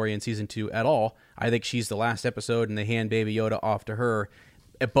Mandalorian season 2 at all. I think she's the last episode, and they hand Baby Yoda off to her.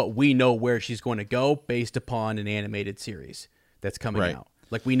 But we know where she's going to go based upon an animated series that's coming out.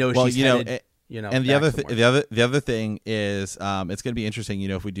 Like we know she's headed. And the other thing is, it's going to be interesting.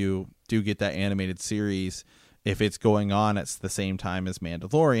 If we do get that animated series, if it's going on at the same time as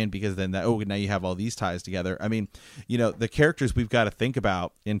Mandalorian, because then now you have all these ties together. I mean, the characters we've got to think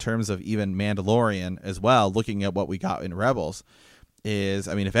about in terms of even Mandalorian as well, looking at what we got in Rebels is,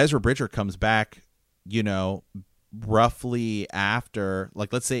 I mean, if Ezra Bridger comes back, roughly after,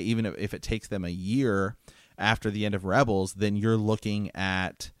 like, let's say even if it takes them a year after the end of Rebels, then you're looking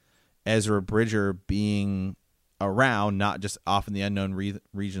at Ezra Bridger being around, not just off in the unknown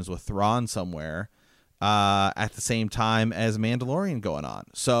regions with Thrawn somewhere, at the same time as Mandalorian going on.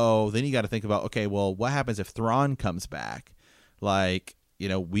 So then you got to think about, okay, well, what happens if Thrawn comes back? Like,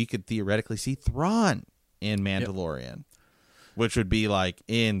 we could theoretically see Thrawn in Mandalorian, which would be like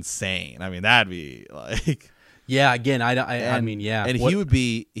insane. I mean, that'd be like, yeah. Again, I mean, yeah, and he would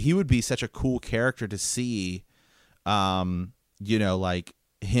be such a cool character to see, like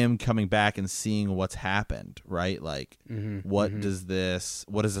him coming back and seeing what's happened, right? Like, what does this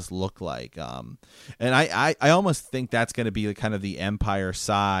look like? And I almost think that's going to be kind of the Empire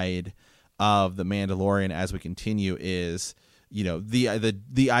side of the Mandalorian as we continue is,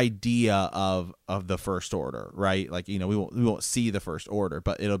 the idea of the First Order, right? Like, we won't see the First Order,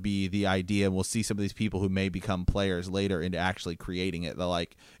 but it'll be the idea, and we'll see some of these people who may become players later into actually creating it. They're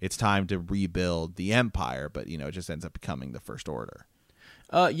like, it's time to rebuild the Empire, but it just ends up becoming the First Order.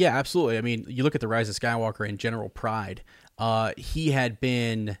 Yeah, absolutely. I mean, you look at the Rise of Skywalker and General Pride. He had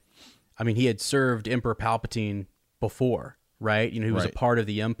served Emperor Palpatine before, right? He was a part of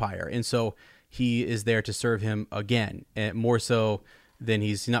the Empire, and so he is there to serve him again, and more so than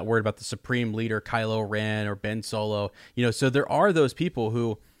he's not worried about the Supreme Leader Kylo Ren or Ben Solo. So there are those people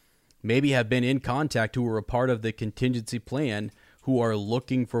who maybe have been in contact, who were a part of the contingency plan, who are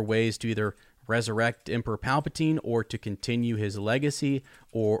looking for ways to either resurrect Emperor Palpatine or to continue his legacy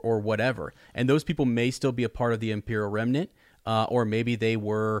or whatever. And those people may still be a part of the Imperial Remnant, or maybe they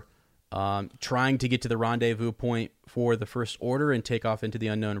were trying to get to the rendezvous point for the First Order and take off into the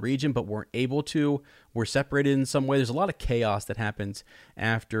unknown region, but weren't able to. We're separated in some way. There's a lot of chaos that happens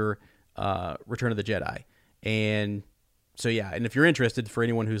after Return of the Jedi. And so, yeah, and if you're interested, for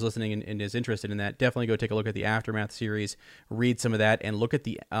anyone who's listening and is interested in that, definitely go take a look at the Aftermath series, read some of that, and look at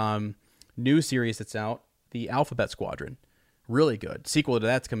the new series that's out, the Alphabet Squadron. Really good. Sequel to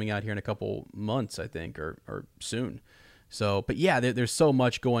that's coming out here in a couple months, I think, or soon. So, but yeah, there's so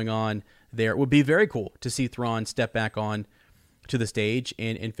much going on there. It would be very cool to see Thrawn step back on to the stage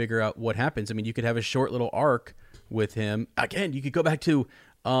and figure out what happens. I mean, you could have a short little arc with him. Again, you could go back to,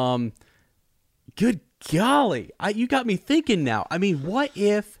 good golly, you got me thinking now. I mean, what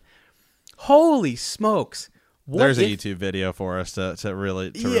if, holy smokes. There's a YouTube video for us to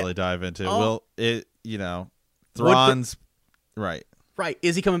really dive into. Thrawn's right. Right.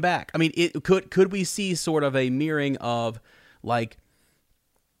 Is he coming back? I mean, could we see sort of a mirroring of, like,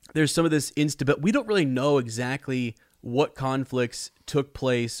 there's some of this instability. We don't really know exactly what conflicts took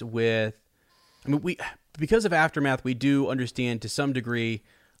place with, I mean, because of Aftermath, we do understand to some degree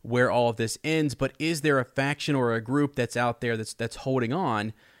where all of this ends, but is there a faction or a group that's out there that's holding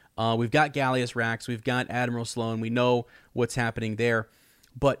on? We've got Gallius Rax, we've got Admiral Sloane, we know what's happening there.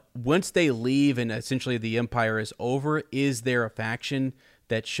 But once they leave and essentially the Empire is over, is there a faction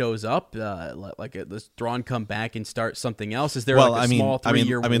that shows up, does Thrawn come back and start something else? Is there small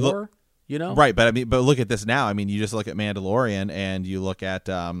 3-year war? Look, right, but look at this now. I mean, you just look at Mandalorian and you look at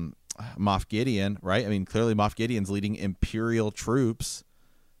Moff Gideon, right? I mean, clearly Moff Gideon's leading Imperial troops.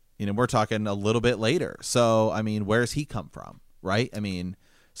 We're talking a little bit later. So, I mean, where's he come from, right? I mean,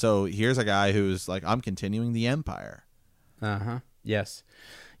 so here's a guy who's like, I'm continuing the Empire. Yes.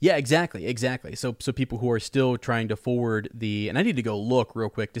 Yeah, exactly. So people who are still trying to forward and I need to go look real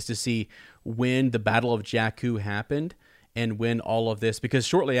quick just to see when the Battle of Jakku happened and when all of this, because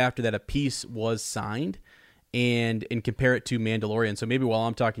shortly after that, a peace was signed, and compare it to Mandalorian. So maybe while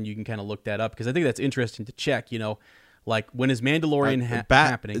I'm talking, you can kind of look that up, because I think that's interesting to check, like when is Mandalorian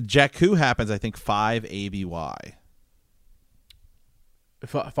happening? Jakku happens, I think, 5 ABY.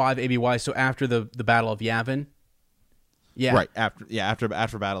 5 ABY, so after the Battle of Yavin? Yeah. Right, after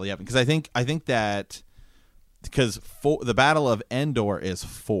Battle of Yavin. Because I think that the Battle of Endor is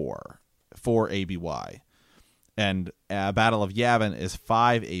 4 ABY. And Battle of Yavin is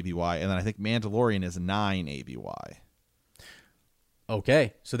 5 ABY, and then I think Mandalorian is 9 ABY.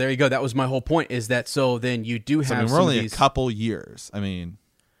 Okay, so there you go. That was my whole point, is that so then you do have we're only a couple years. I mean...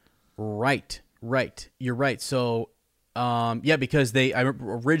 Right. You're right. So, because I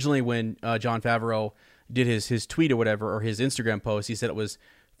remember originally when Jon Favreau did his tweet or whatever, or his Instagram post, he said it was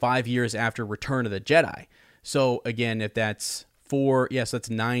 5 years after Return of the Jedi. So, again, if that's 4, so that's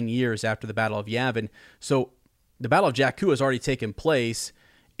 9 years after the Battle of Yavin. So, the Battle of Jakku has already taken place,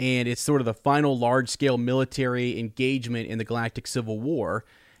 and it's sort of the final large-scale military engagement in the Galactic Civil War,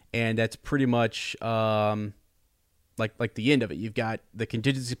 and that's pretty much like the end of it. You've got the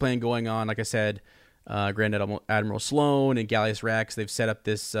contingency plan going on. Like I said, Grand Admiral Sloan and Gallius Rax, they've set up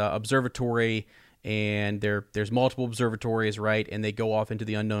this observatory, and there's multiple observatories, right? And they go off into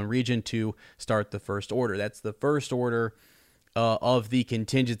the unknown region to start the First Order. That's the First Order of the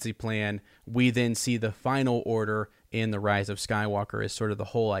contingency plan. We then see the final order in The Rise of Skywalker is sort of the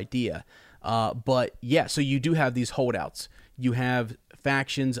whole idea. But yeah, so you do have these holdouts. You have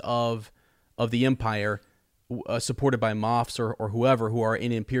factions of the Empire supported by Moffs or whoever who are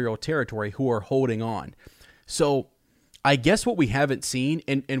in Imperial territory who are holding on. So I guess what we haven't seen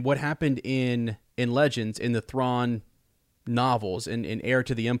and what happened in Legends, in the Thrawn novels, in Heir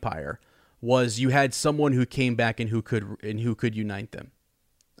to the Empire, was you had someone who came back and who could unite them.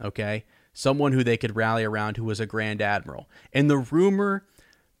 Okay? Someone who they could rally around who was a Grand Admiral. And the rumor,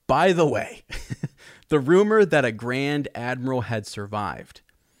 by the way, the rumor that a Grand Admiral had survived,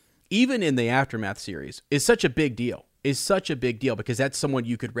 even in the Aftermath series, is such a big deal. Because that's someone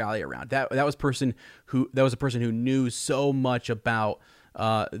you could rally around. That was a person who knew so much about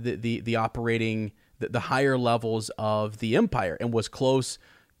the operating, the higher levels of the Empire, and was close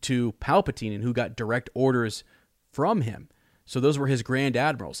to Palpatine and who got direct orders from him. So those were his Grand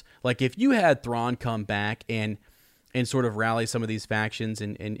Admirals. Like, if you had Thrawn come back and sort of rally some of these factions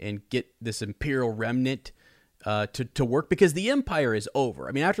and get this Imperial remnant to work, because the Empire is over.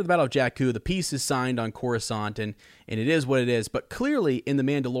 I mean, after the Battle of Jakku, the peace is signed on Coruscant, and it is what it is. But clearly, in The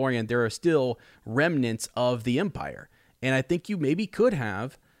Mandalorian, there are still remnants of the Empire. And I think you maybe could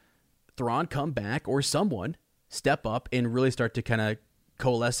have Thrawn come back, or someone step up and really start to kind of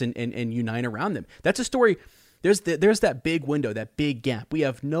coalesce and unite around them. That's a story. There's that big window, that big gap. We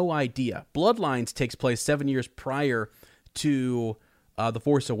have no idea. Bloodlines takes place 7 years prior to The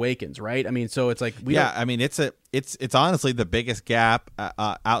Force Awakens, right? I mean, so it's like I mean, it's honestly the biggest gap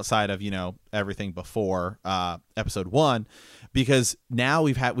outside of everything before Episode 1, because now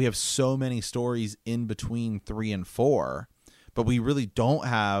we have so many stories in between 3 and 4, but we really don't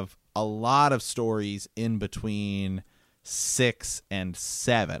have a lot of stories in between 6 and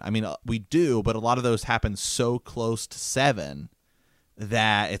 7. I mean, we do, but a lot of those happen so close to 7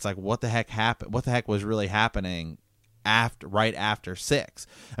 that it's like, what the heck happened? What the heck was really happening right after 6?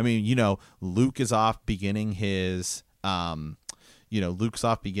 I mean, Luke is off beginning his Luke's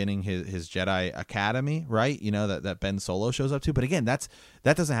off beginning his Jedi Academy, right? That Ben Solo shows up to. But again, that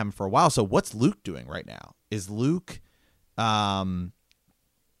doesn't happen for a while. So what's Luke doing right now? Is Luke in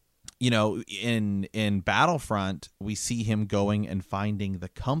Battlefront, we see him going and finding the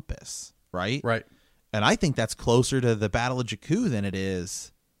compass, right? Right. And I think that's closer to the Battle of Jakku than it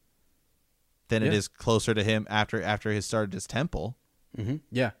is it is closer to him after he started his temple. Mm-hmm.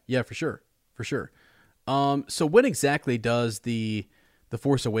 Yeah, for sure. So when exactly does the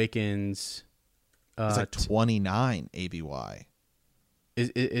Force Awakens? It's like 29 ABY.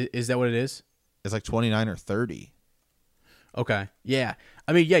 Is that what it is? It's like 29 or 30. Okay. Yeah.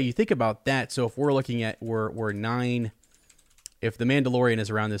 I mean, yeah, you think about that. So if we're looking at we're 9, if the Mandalorian is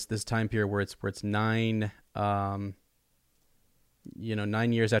around this time period where it's 9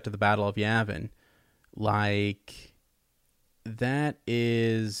 9 years after the Battle of Yavin, like that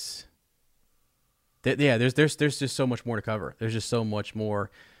is there's just so much more to cover. There's just so much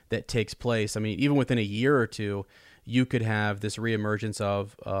more that takes place. I mean, even within a year or two, you could have this reemergence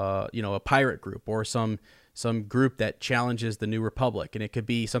of a pirate group or some group that challenges the New Republic, and it could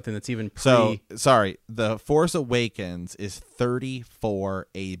be something that's even pre. So sorry, the Force Awakens is 34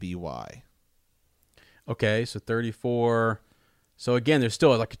 ABY. Okay, so 34. So again, there's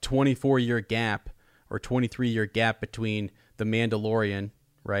still like a 24-year gap or 23-year gap between the Mandalorian,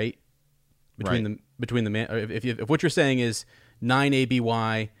 right? If what you're saying is 9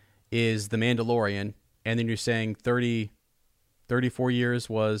 ABY is the Mandalorian, and then you're saying 34 years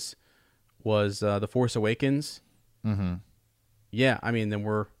was the Force Awakens. Mm-hmm. Yeah, I mean, then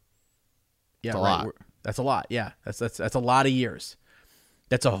that's a lot. That's a lot. Yeah, that's a lot of years.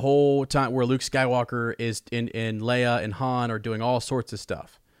 That's a whole time where Luke Skywalker is in Leia and Han are doing all sorts of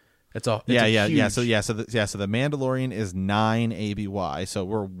stuff. Huge... So the Mandalorian is 9 ABY. So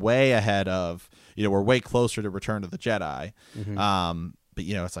we're way ahead of, we're way closer to Return of the Jedi. Mm-hmm. But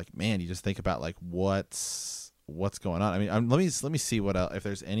it's like, man, you just think about like what's going on. I mean, let me see what else, if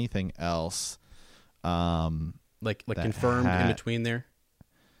there's anything else, like confirmed in between there.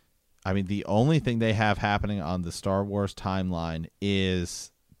 I mean, the only thing they have happening on the Star Wars timeline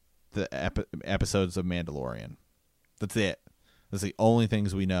is the episodes of Mandalorian. That's it. That's the only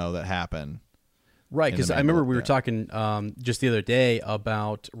things we know that happen Right, because I remember we were yeah. talking just the other day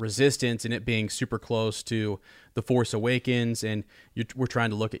about Resistance and it being super close to The Force Awakens, and we're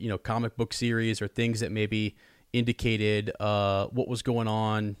trying to look at comic book series or things that maybe indicated what was going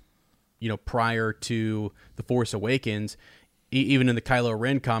on prior to The Force Awakens. Even in the Kylo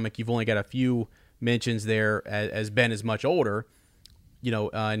Ren comic, you've only got a few mentions there as Ben is much older,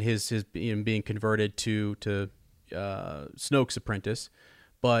 and his being converted to Snoke's apprentice.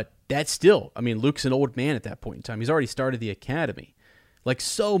 But that's still, Luke's an old man at that point in time. He's already started the academy. Like,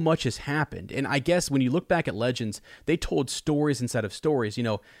 so much has happened. And I guess when you look back at Legends, they told stories inside of stories.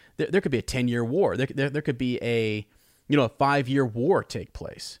 There could be a 10-year war. There could be a 5-year war take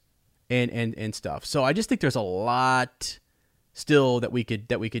place and stuff. So I just think there's a lot still that we could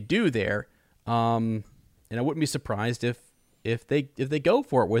do there. And I wouldn't be surprised if they go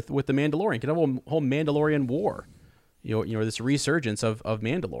for it with the Mandalorian. Could have a whole Mandalorian war. This resurgence of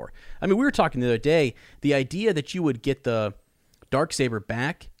Mandalore. We were talking the other day, the idea that you would get the Darksaber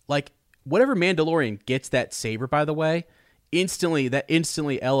back, like whatever Mandalorian gets that saber, by the way, instantly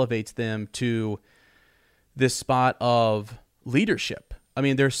elevates them to this spot of leadership.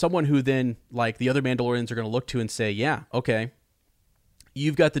 There's someone who then, like, the other Mandalorians are going to look to and say, yeah, okay,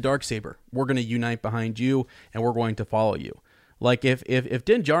 you've got the Darksaber. We're going to unite behind you and we're going to follow you. Like if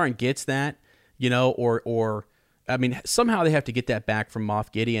Din Djarin gets that, or somehow they have to get that back from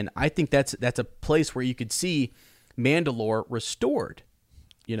Moff Gideon. I think that's a place where you could see Mandalore restored,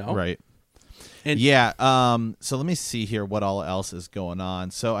 Right. And yeah. So let me see here what all else is going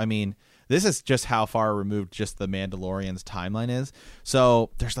on. So, this is just how far removed just the Mandalorian's timeline is. So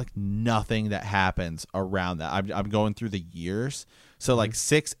there's like nothing that happens around that. I'm going through the years. So like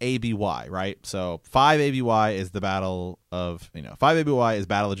 6 ABY, right? So 5 ABY is the Battle of, 5 ABY is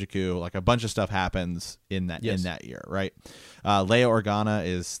Battle of Jakku. Like a bunch of stuff happens in that year, right? Leia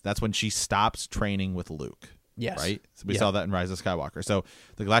Organa that's when she stops training with Luke. Yes. Right? So we saw that in Rise of Skywalker. So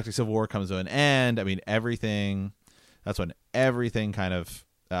the Galactic Civil War comes to an end. That's when everything kind of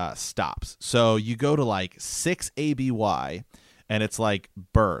stops. So you go to like 6 ABY and it's like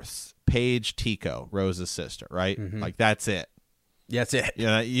births, Paige Tico, Rose's sister, right? Like that's it. That's it.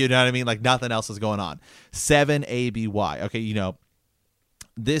 You know what I mean? Like nothing else is going on. 7 ABY. Okay,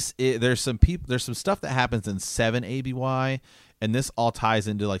 there's some stuff that happens in 7 ABY, and this all ties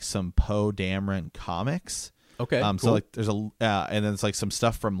into like some Poe Dameron comics. Okay. Cool. So like there's and then it's like some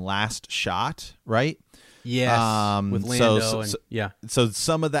stuff from Last Shot, right? Yes. With Lando So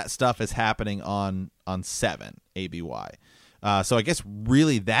some of that stuff is happening on 7 ABY. So I guess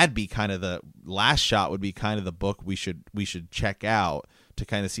really that'd be kind of the Last Shot would be kind of the book we should check out to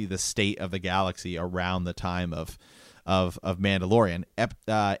kind of see the state of the galaxy around the time of Mandalorian.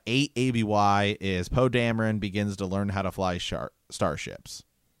 8 ABY is Poe Dameron begins to learn how to fly starships.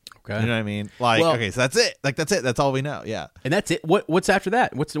 Okay. You know what I mean? Like, okay, so that's it. Like that's it. That's all we know. Yeah. And that's it. What's after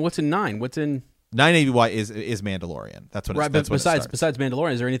that? What's in 9? What's in 9 ABY is Mandalorian. That's what. Right. That's but besides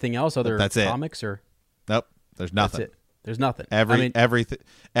Mandalorian, is there anything else? Other that's comics or? Nope. There's nothing. That's it. There's nothing.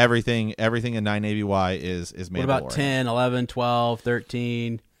 Everything in 9 ABY is Mandalorian. What about 10, 11, 12,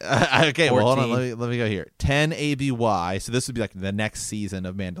 13? Okay, 14? well, hold on. Let me go here. 10 ABY. So this would be like the next season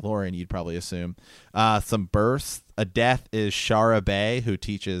of Mandalorian, you'd probably assume. Some births. A death is Shara Bay, who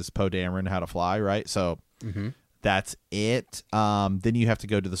teaches Poe Dameron how to fly, right? So that's it. Then you have to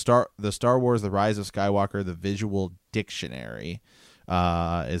go to the Star Wars, The Rise of Skywalker, the Visual Dictionary.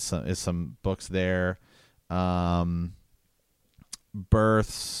 Is some books there.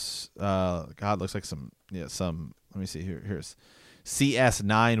 Births. God, looks like some. Let me see here. Here's CS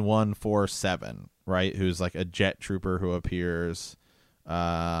 9147, right? Who's like a jet trooper who appears in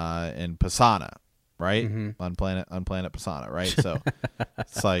Pasana, right? On planet Pasana, right? So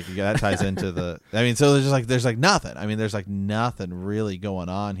it's like that ties into the. So there's nothing. There's like nothing really going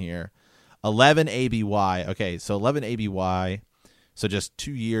on here. 11 ABY. Okay, so 11 ABY. So just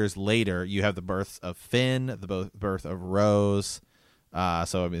 2 years later, you have the births of Finn, the birth of Rose.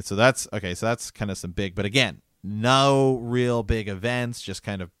 So that's okay. So that's kind of some big, but again, no real big events, just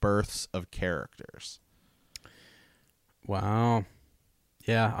kind of births of characters. Wow.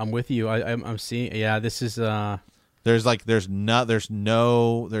 Yeah, I'm with you. I'm seeing. Yeah, this is. There's no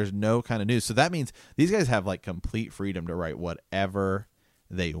kind of news. So that means these guys have like complete freedom to write whatever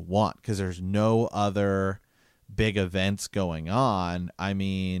they want because there's no other big events going on.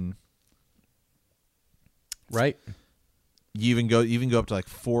 Right. You even go up to like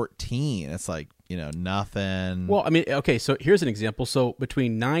 14. It's like, nothing. Well, okay, so here's an example. So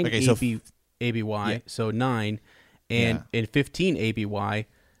between 9 ABY, yeah. so 9 and 15 ABY,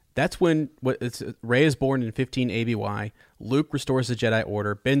 That's when Rey is born in 15 ABY. Luke restores the Jedi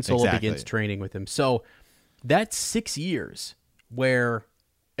Order. Ben Solo begins training with him. So that's 6 years where,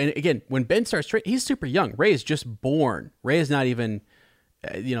 and again, when Ben starts training, he's super young. Rey is just born. Rey is not even,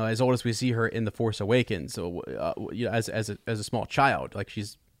 as old as we see her in The Force Awakens. So, as a small child, like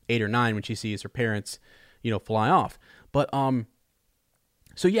she's 8 or 9 when she sees her parents, fly off. But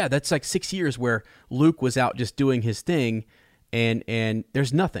so yeah, that's like 6 years where Luke was out just doing his thing, and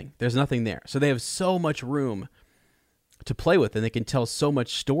there's nothing there. So they have so much room to play with, and they can tell so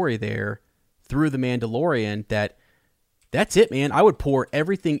much story there through The Mandalorian that's it, man. I would pour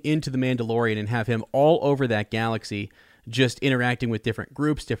everything into The Mandalorian and have him all over that galaxy, just interacting with different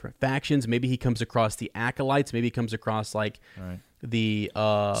groups, different factions. Maybe he comes across the Acolytes. Maybe he comes across the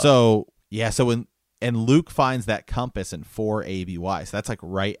and Luke finds that compass in 4 ABY. So that's like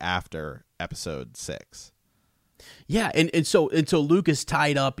right after episode 6. Yeah, and so Luke is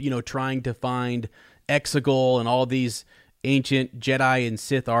tied up, trying to find Exegol and all these ancient Jedi and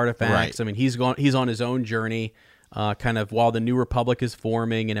Sith artifacts. Right. I mean, he's on his own journey, kind of while the New Republic is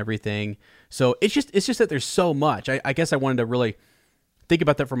forming and everything. So it's just that there's so much. I guess I wanted to really think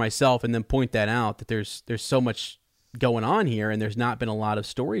about that for myself and then point that out, that there's so much going on here, and there's not been a lot of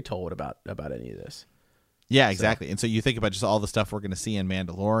story told about any of this. Yeah, exactly. And so you think about just all the stuff we're going to see in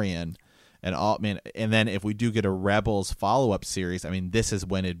Mandalorian, and then if we do get a Rebels follow-up series, I mean, this is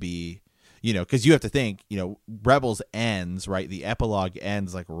when it'd be, because you have to think, Rebels ends, right? The epilogue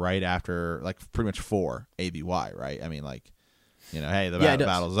ends like right after, like pretty much 4 ABY, right? I mean, like, hey, the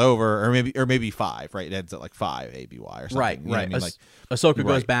battle's over, or maybe 5, right? It ends at like 5 ABY or something. Right. I mean? Like, Ahsoka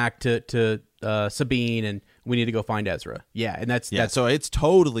goes back to Sabine, and we need to go find Ezra. Yeah, and that's so it's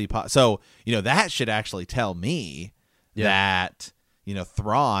totally so that should actually tell me that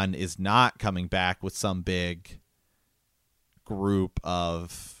Thrawn is not coming back with some big group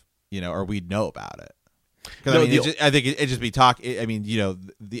of or we'd know about it. Because I think it'd just be talk. I mean,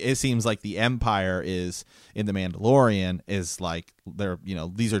 it seems like the Empire is in the Mandalorian is like they're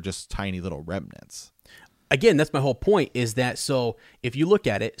these are just tiny little remnants. Again, that's my whole point, is that, so if you look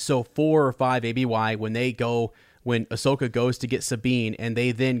at it, so 4 or 5 ABY, when Ahsoka goes to get Sabine, and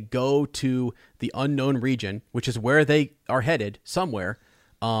they then go to the unknown region, which is where they are headed somewhere.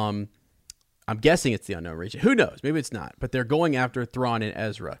 I'm guessing it's the unknown region. Who knows? Maybe it's not. But they're going after Thrawn and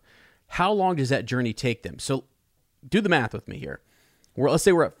Ezra. How long does that journey take them? So do the math with me here. Let's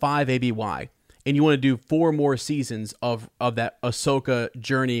say we're at 5 ABY. And you want to do 4 more seasons of that Ahsoka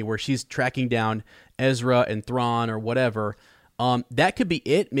journey where she's tracking down Ezra and Thrawn or whatever. That could be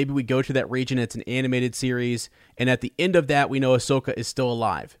it. Maybe we go to that region. It's an animated series. And at the end of that, we know Ahsoka is still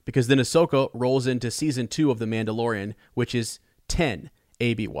alive. Because then Ahsoka rolls into season 2 of The Mandalorian, which is 10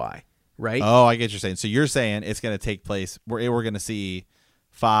 ABY, right? Oh, I get what you're saying. So you're saying it's going to take place, we're going to see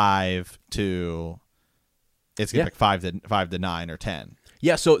 5 to, it's going to be 5 to 9 or 10.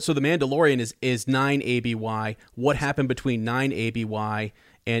 Yeah, so The Mandalorian is 9 ABY. What happened between 9 ABY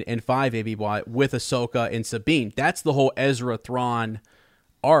and 5 ABY with Ahsoka and Sabine? That's the whole Ezra Thrawn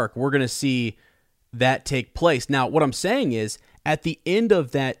arc. We're going to see that take place. Now, what I'm saying is, at the end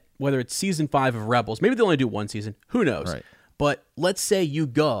of that, whether it's season 5 of Rebels, maybe they only do 1 season, who knows? Right. But let's say you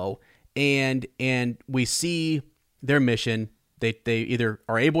go and we see their mission. They either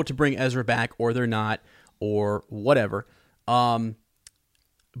are able to bring Ezra back or they're not, or whatever.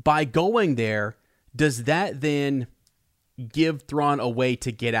 By going there, does that then give Thrawn a way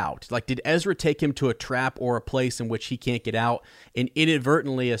to get out? Like, did Ezra take him to a trap or a place in which he can't get out, and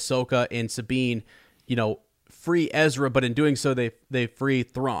inadvertently Ahsoka and Sabine, free Ezra, but in doing so they free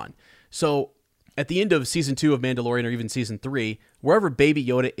Thrawn? So at the end of season 2 of Mandalorian, or even season 3, wherever Baby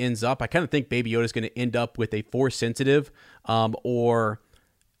Yoda ends up, I kind of think Baby Yoda is going to end up with a Force sensitive, or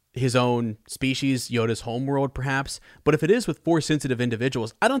his own species, Yoda's homeworld, perhaps. But if it is with Force-sensitive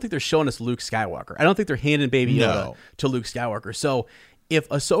individuals, I don't think they're showing us Luke Skywalker. I don't think they're handing Baby Yoda to Luke Skywalker. So if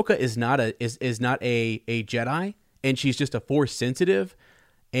Ahsoka is not a Jedi, and she's just a Force-sensitive,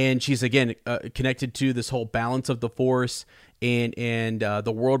 and she's, again, connected to this whole balance of the Force and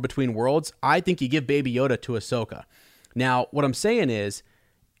the world between worlds, I think you give Baby Yoda to Ahsoka. Now, what I'm saying is,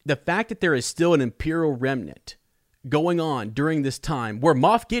 the fact that there is still an Imperial remnant going on during this time, where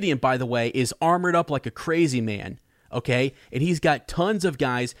Moff Gideon, by the way, is armored up like a crazy man, okay? And he's got tons of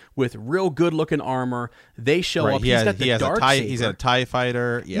guys with real good-looking armor. They show up. He's got the Darksaber. He's a TIE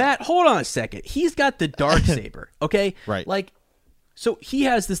fighter. Yeah. Matt, hold on a second. He's got the Darksaber, okay? Right. Like, so he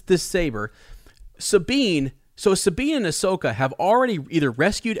has this saber. Sabine and Ahsoka have already either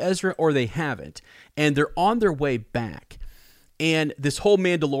rescued Ezra or they haven't, and they're on their way back. And this whole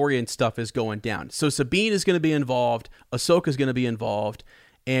Mandalorian stuff is going down. So Sabine is going to be involved. Ahsoka is going to be involved.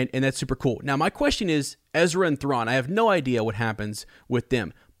 and that's super cool. Now, my question is, Ezra and Thrawn, I have no idea what happens with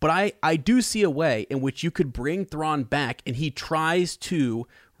them, but I do see a way in which you could bring Thrawn back, and he tries to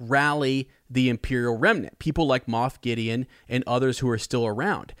rally the Imperial Remnant, people like Moff Gideon and others who are still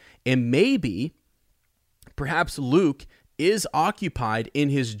around. And maybe, perhaps Luke is occupied in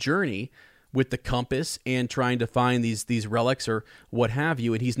his journey with the compass and trying to find these relics or what have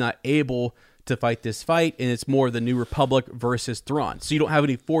you, and he's not able to fight this fight, and it's more the New Republic versus Thrawn. So you don't have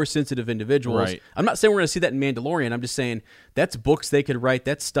any Force-sensitive individuals. Right. I'm not saying we're going to see that in Mandalorian. I'm just saying that's books they could write.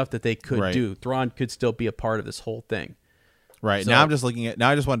 That's stuff that they could do. Thrawn could still be a part of this whole thing. Right. So, now I'm just looking at. Now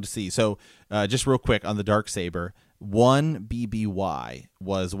I just wanted to see. So just real quick on the Darksaber, 1 BBY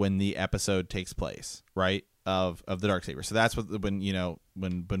was when the episode takes place, right? Of the Darksaber. So that's when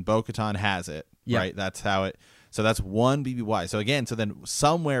Bo-Katan has it, right? That's how it. So that's 1 BBY. So again, so then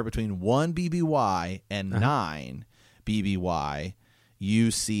somewhere between 1 BBY and 9 BBY,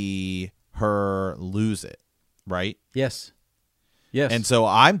 you see her lose it, right? Yes. And so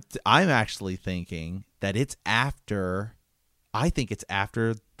I'm actually thinking that it's after. I think it's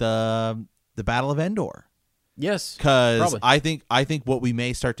after the Battle of Endor. Yes, because I think what we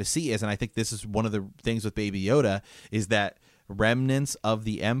may start to see is, and I think this is one of the things with Baby Yoda, is that remnants of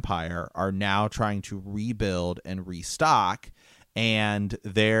the Empire are now trying to rebuild and restock, and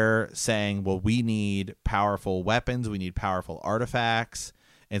they're saying, well, we need powerful weapons, we need powerful artifacts,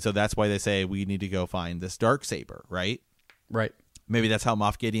 and so that's why they say we need to go find this Darksaber, right? Right. Maybe that's how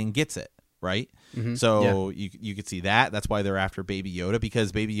Moff Gideon gets it, right? Mm-hmm. So you could see that. That's why they're after Baby Yoda,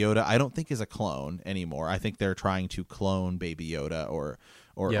 because Baby Yoda I don't think is a clone anymore. I think they're trying to clone Baby Yoda or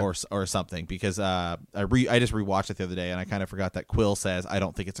something, because I just rewatched it the other day and I kind of forgot that Quill says I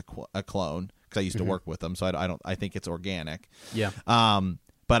don't think it's a clone, because I used to work with them, so I think it's organic. Yeah.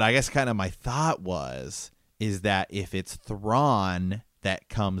 But I guess kind of my thought is that if it's Thrawn that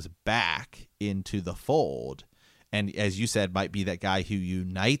comes back into the fold, and as you said, might be that guy who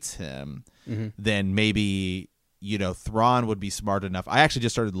unites him, then maybe, Thrawn would be smart enough. I actually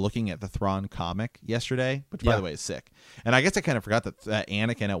just started looking at the Thrawn comic yesterday, which, by the way, is sick. And I guess I kind of forgot that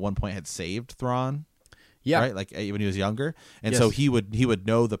Anakin at one point had saved Thrawn. Yeah. Right? Like when he was younger. And so he would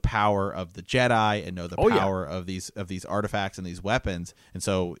know the power of the Jedi and know the power of these artifacts and these weapons. And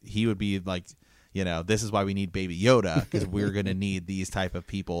so he would be like, this is why we need Baby Yoda, because we're going to need these type of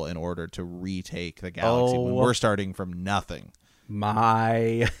people in order to retake the galaxy when we're starting from nothing.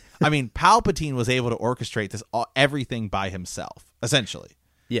 I mean, Palpatine was able to orchestrate this everything by himself, essentially.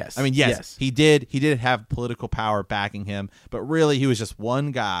 Yes. I mean, yes. He did have political power backing him, but really he was just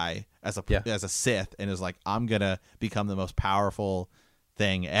one guy as a Sith, and is like, I'm going to become the most powerful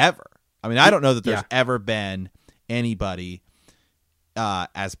thing ever. I mean, I don't know that there's ever been anybody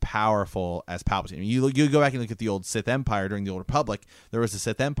as powerful as Palpatine. I mean, you go back and look at the old Sith Empire during the Old Republic. There was a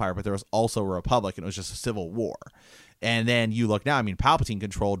Sith Empire, but there was also a Republic, and it was just a civil war. And then you look now. I mean, Palpatine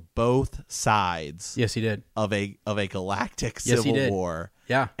controlled both sides. Yes, he did. Of a galactic civil war.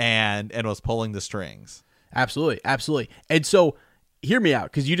 Yeah, and was pulling the strings. Absolutely. And so, hear me out,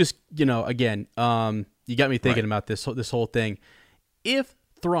 because you just again, you got me thinking about this whole thing. If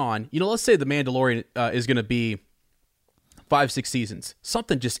Thrawn, let's say the Mandalorian is going to be 5-6 seasons,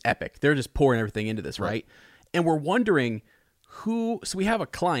 something just epic. They're just pouring everything into this, right? And we're wondering so we have a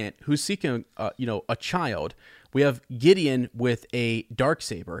client who's seeking, a child. We have Gideon with a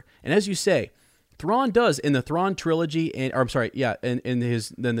Darksaber, and as you say, Thrawn does in the Thrawn trilogy, in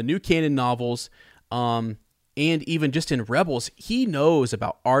the new canon novels, and even just in Rebels, he knows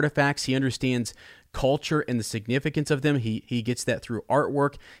about artifacts. He understands culture and the significance of them. He gets that through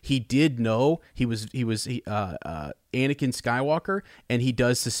artwork. He did know he was Anakin Skywalker, and he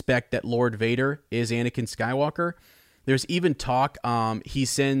does suspect that Lord Vader is Anakin Skywalker. There's even talk. He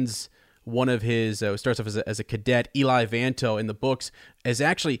sends one of his starts off as a cadet, Eli Vanto, in the books, as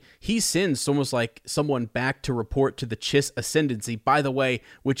actually he sends almost like someone back to report to the Chiss Ascendancy, by the way,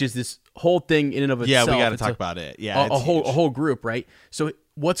 which is this whole thing in and of itself. Yeah, we got to talk about it. Yeah, a whole group, right? So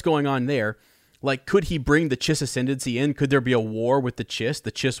what's going on there? Like, could he bring the Chiss Ascendancy in? Could there be a war with the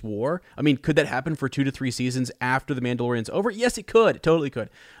Chiss War? I mean, could that happen for 2 to 3 seasons after The Mandalorian's over? Yes, it could. It totally could.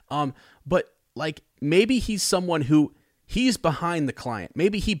 But like, maybe he's someone who he's behind the client.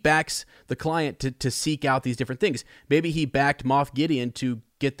 Maybe he backs the client to seek out these different things. Maybe he backed Moff Gideon to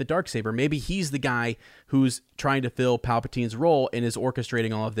get the Darksaber. Maybe he's the guy who's trying to fill Palpatine's role and is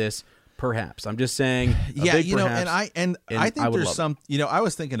orchestrating all of this. Perhaps. I'm just saying. And I think there's some. I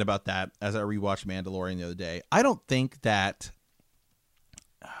was thinking about that as I rewatched Mandalorian the other day. I don't think that.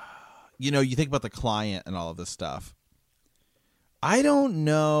 You think about the client and all of this stuff. I don't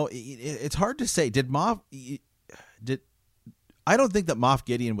know. It's hard to say. I don't think that Moff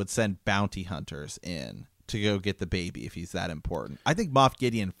Gideon would send bounty hunters in to go get the baby if he's that important. I think Moff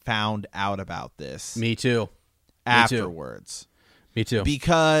Gideon found out about this. Me too. Afterwards. Me too.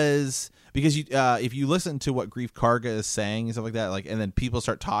 Because you if you listen to what Greef Karga is saying and stuff like that, like, and then people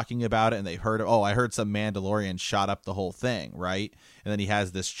start talking about it and they heard, oh, I heard some Mandalorian shot up the whole thing, right? And then he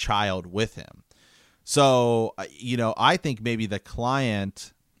has this child with him. So, I think maybe the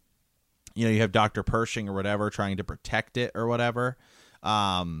client, you have Dr. Pershing or whatever trying to protect it or whatever.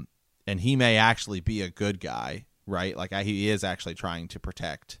 And he may actually be a good guy, right? Like he is actually trying to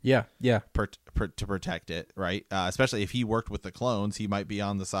protect. Yeah. To protect it, right? Especially if he worked with the clones, he might be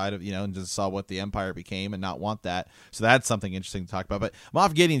on the side of, and just saw what the Empire became and not want that. So that's something interesting to talk about. But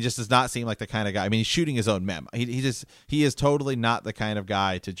Moff Gideon just does not seem like the kind of guy. I mean, he's shooting his own mem. He is totally not the kind of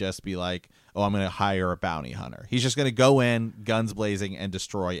guy to just be like, oh, I'm going to hire a bounty hunter. He's just going to go in, guns blazing, and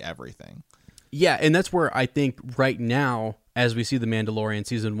destroy everything. Yeah, and that's where I think right now, as we see The Mandalorian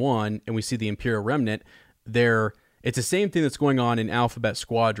Season 1 and we see the Imperial Remnant, it's the same thing that's going on in Alphabet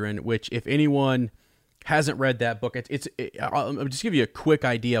Squadron, which if anyone hasn't read that book, I'll just give you a quick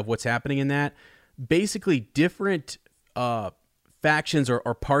idea of what's happening in that. Basically, different factions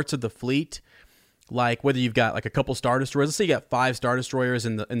or parts of the fleet, like whether you've got like a couple Star Destroyers, let's say you got 5 Star Destroyers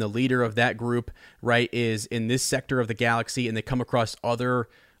and the leader of that group, right, is in this sector of the galaxy, and they come across another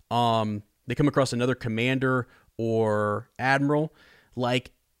commander or admiral.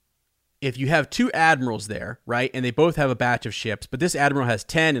 Like, if you have 2 admirals there, right, and they both have a batch of ships, but this admiral has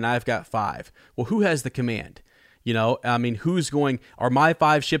 10 and I've got 5, well, who has the command? I mean, are my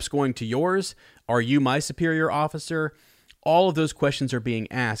 5 ships going to yours? Are you my superior officer? All of those questions are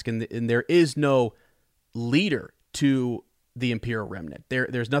being asked, and there is no leader to the Imperial Remnant.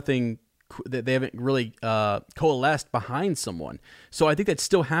 There's nothing that they haven't really coalesced behind someone. So I think that's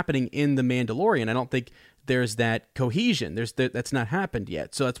still happening in The Mandalorian. I don't think there's that cohesion. That's not happened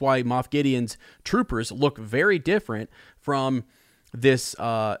yet. So that's why Moff Gideon's troopers look very different from this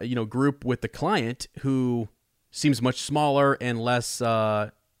group with the client, who seems much smaller and less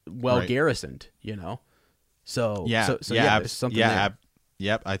garrisoned. So there's something there.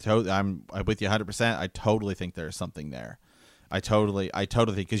 Yep. I'm with you 100%. I totally think there's something there. I totally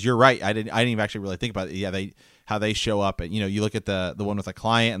think, because you're right. I didn't even actually really think about it. Yeah, how they show up, and you look at the one with the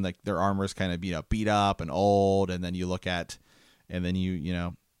client, and their armor is kind of beat up and old, and then you look at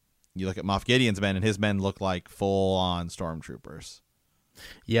Moff Gideon's men, and his men look like full on stormtroopers.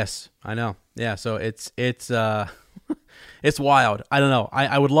 Yes, I know. Yeah, so it's it's wild. I don't know.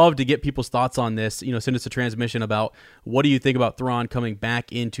 I would love to get people's thoughts on this. Send us a transmission about what do you think about Thrawn coming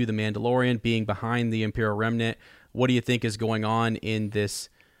back into The Mandalorian, being behind the Imperial Remnant. What do you think is going on in this?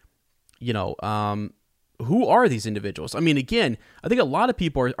 Who are these individuals? I mean, again, I think a lot of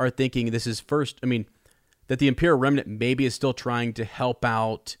people are thinking this is that the Imperial Remnant maybe is still trying to help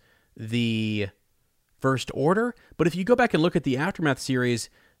out the First Order. But if you go back and look at the Aftermath series,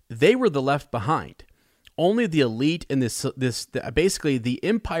 they were the left behind. Only the elite and basically the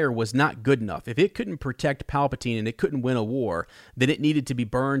Empire was not good enough. If it couldn't protect Palpatine and it couldn't win a war, then it needed to be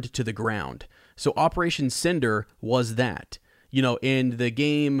burned to the ground. So Operation Cinder was that. In the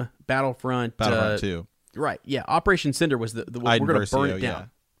game Battlefront 2. Right, yeah. Operation Cinder was we're going to burn it down. Yeah.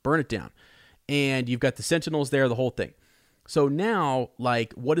 Burn it down. And you've got the Sentinels there, the whole thing. So now,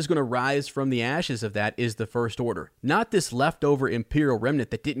 what is going to rise from the ashes of that is the First Order, not this leftover Imperial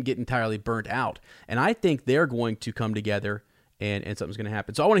Remnant that didn't get entirely burnt out. And I think they're going to come together and something's going to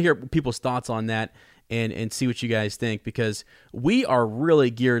happen. So I want to hear people's thoughts on that and see what you guys think, because we are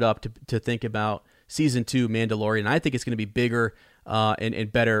really geared up to think about Season 2 Mandalorian. I think it's going to be bigger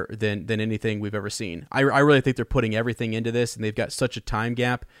and better than anything we've ever seen. I really think they're putting everything into this, and they've got such a time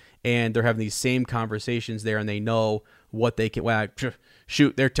gap, and they're having these same conversations there, and they know what they can. Well,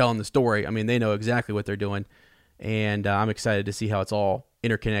 shoot, they're telling the story. I mean, they know exactly what they're doing, and I'm excited to see how it's all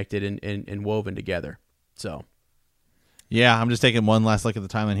interconnected and woven together. So, yeah, I'm just taking one last look at the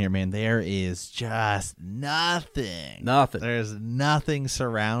timeline here, man. There is just nothing. There's nothing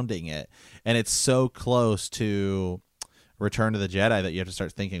surrounding it, and it's so close to Return of the Jedi that you have to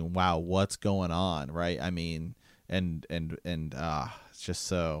start thinking, wow, what's going on, right? I mean, and it's just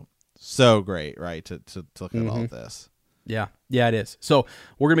so great, right, to look at all of this. Yeah, it is. So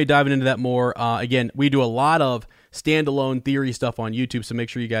we're going to be diving into that more. Again, we do a lot of standalone theory stuff on YouTube, so make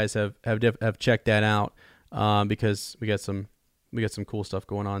sure you guys have checked that out, because we got some cool stuff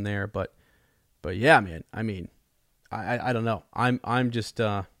going on there. But yeah, man. I mean, I don't know. I'm just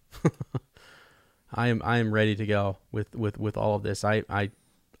I am ready to go with all of this. I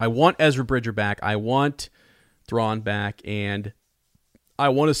want Ezra Bridger back. I want Thrawn back, and I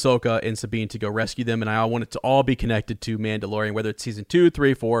want Ahsoka and Sabine to go rescue them, and I want it to all be connected to Mandalorian, whether it's season 2,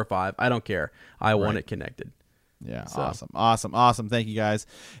 3, 4, or 5. I don't care. I want it connected. Yeah, So. awesome. Thank you, guys.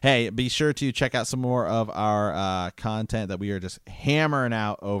 Hey, be sure to check out some more of our content that we are just hammering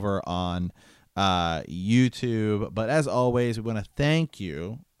out over on YouTube. But as always, we want to thank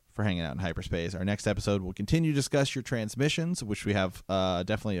you for hanging out in hyperspace. Our next episode will continue to discuss your transmissions, which we have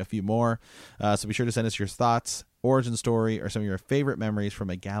definitely a few more. So be sure to send us your thoughts, origin story, or some of your favorite memories from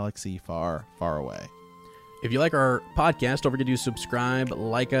a galaxy far, far away. If you like our podcast, don't forget to subscribe,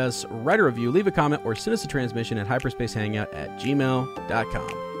 like us, write a review, leave a comment, or send us a transmission at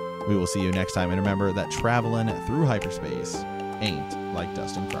hyperspacehangout@gmail.com. We will see you next time. And remember that traveling through hyperspace ain't like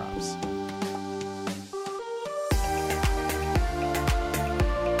dusting crops.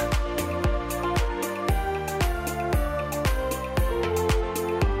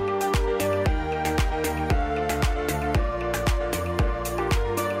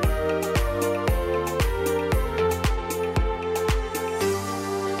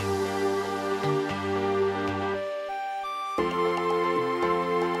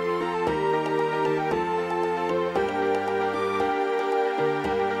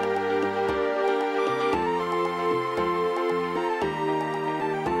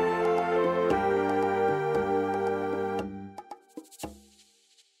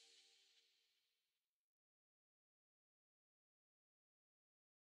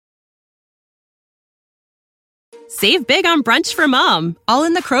 Save big on brunch for mom, all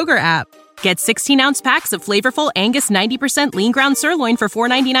in the Kroger app. Get 16-ounce packs of flavorful Angus 90% lean ground sirloin for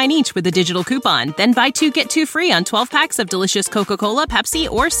 $4.99 each with a digital coupon. Then buy 2, get 2 free on 12 packs of delicious Coca-Cola, Pepsi,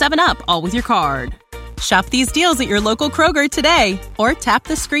 or 7-Up, all with your card. Shop these deals at your local Kroger today, or tap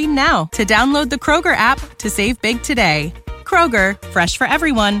the screen now to download the Kroger app to save big today. Kroger, fresh for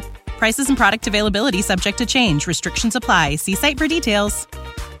everyone. Prices and product availability subject to change. Restrictions apply. See site for details.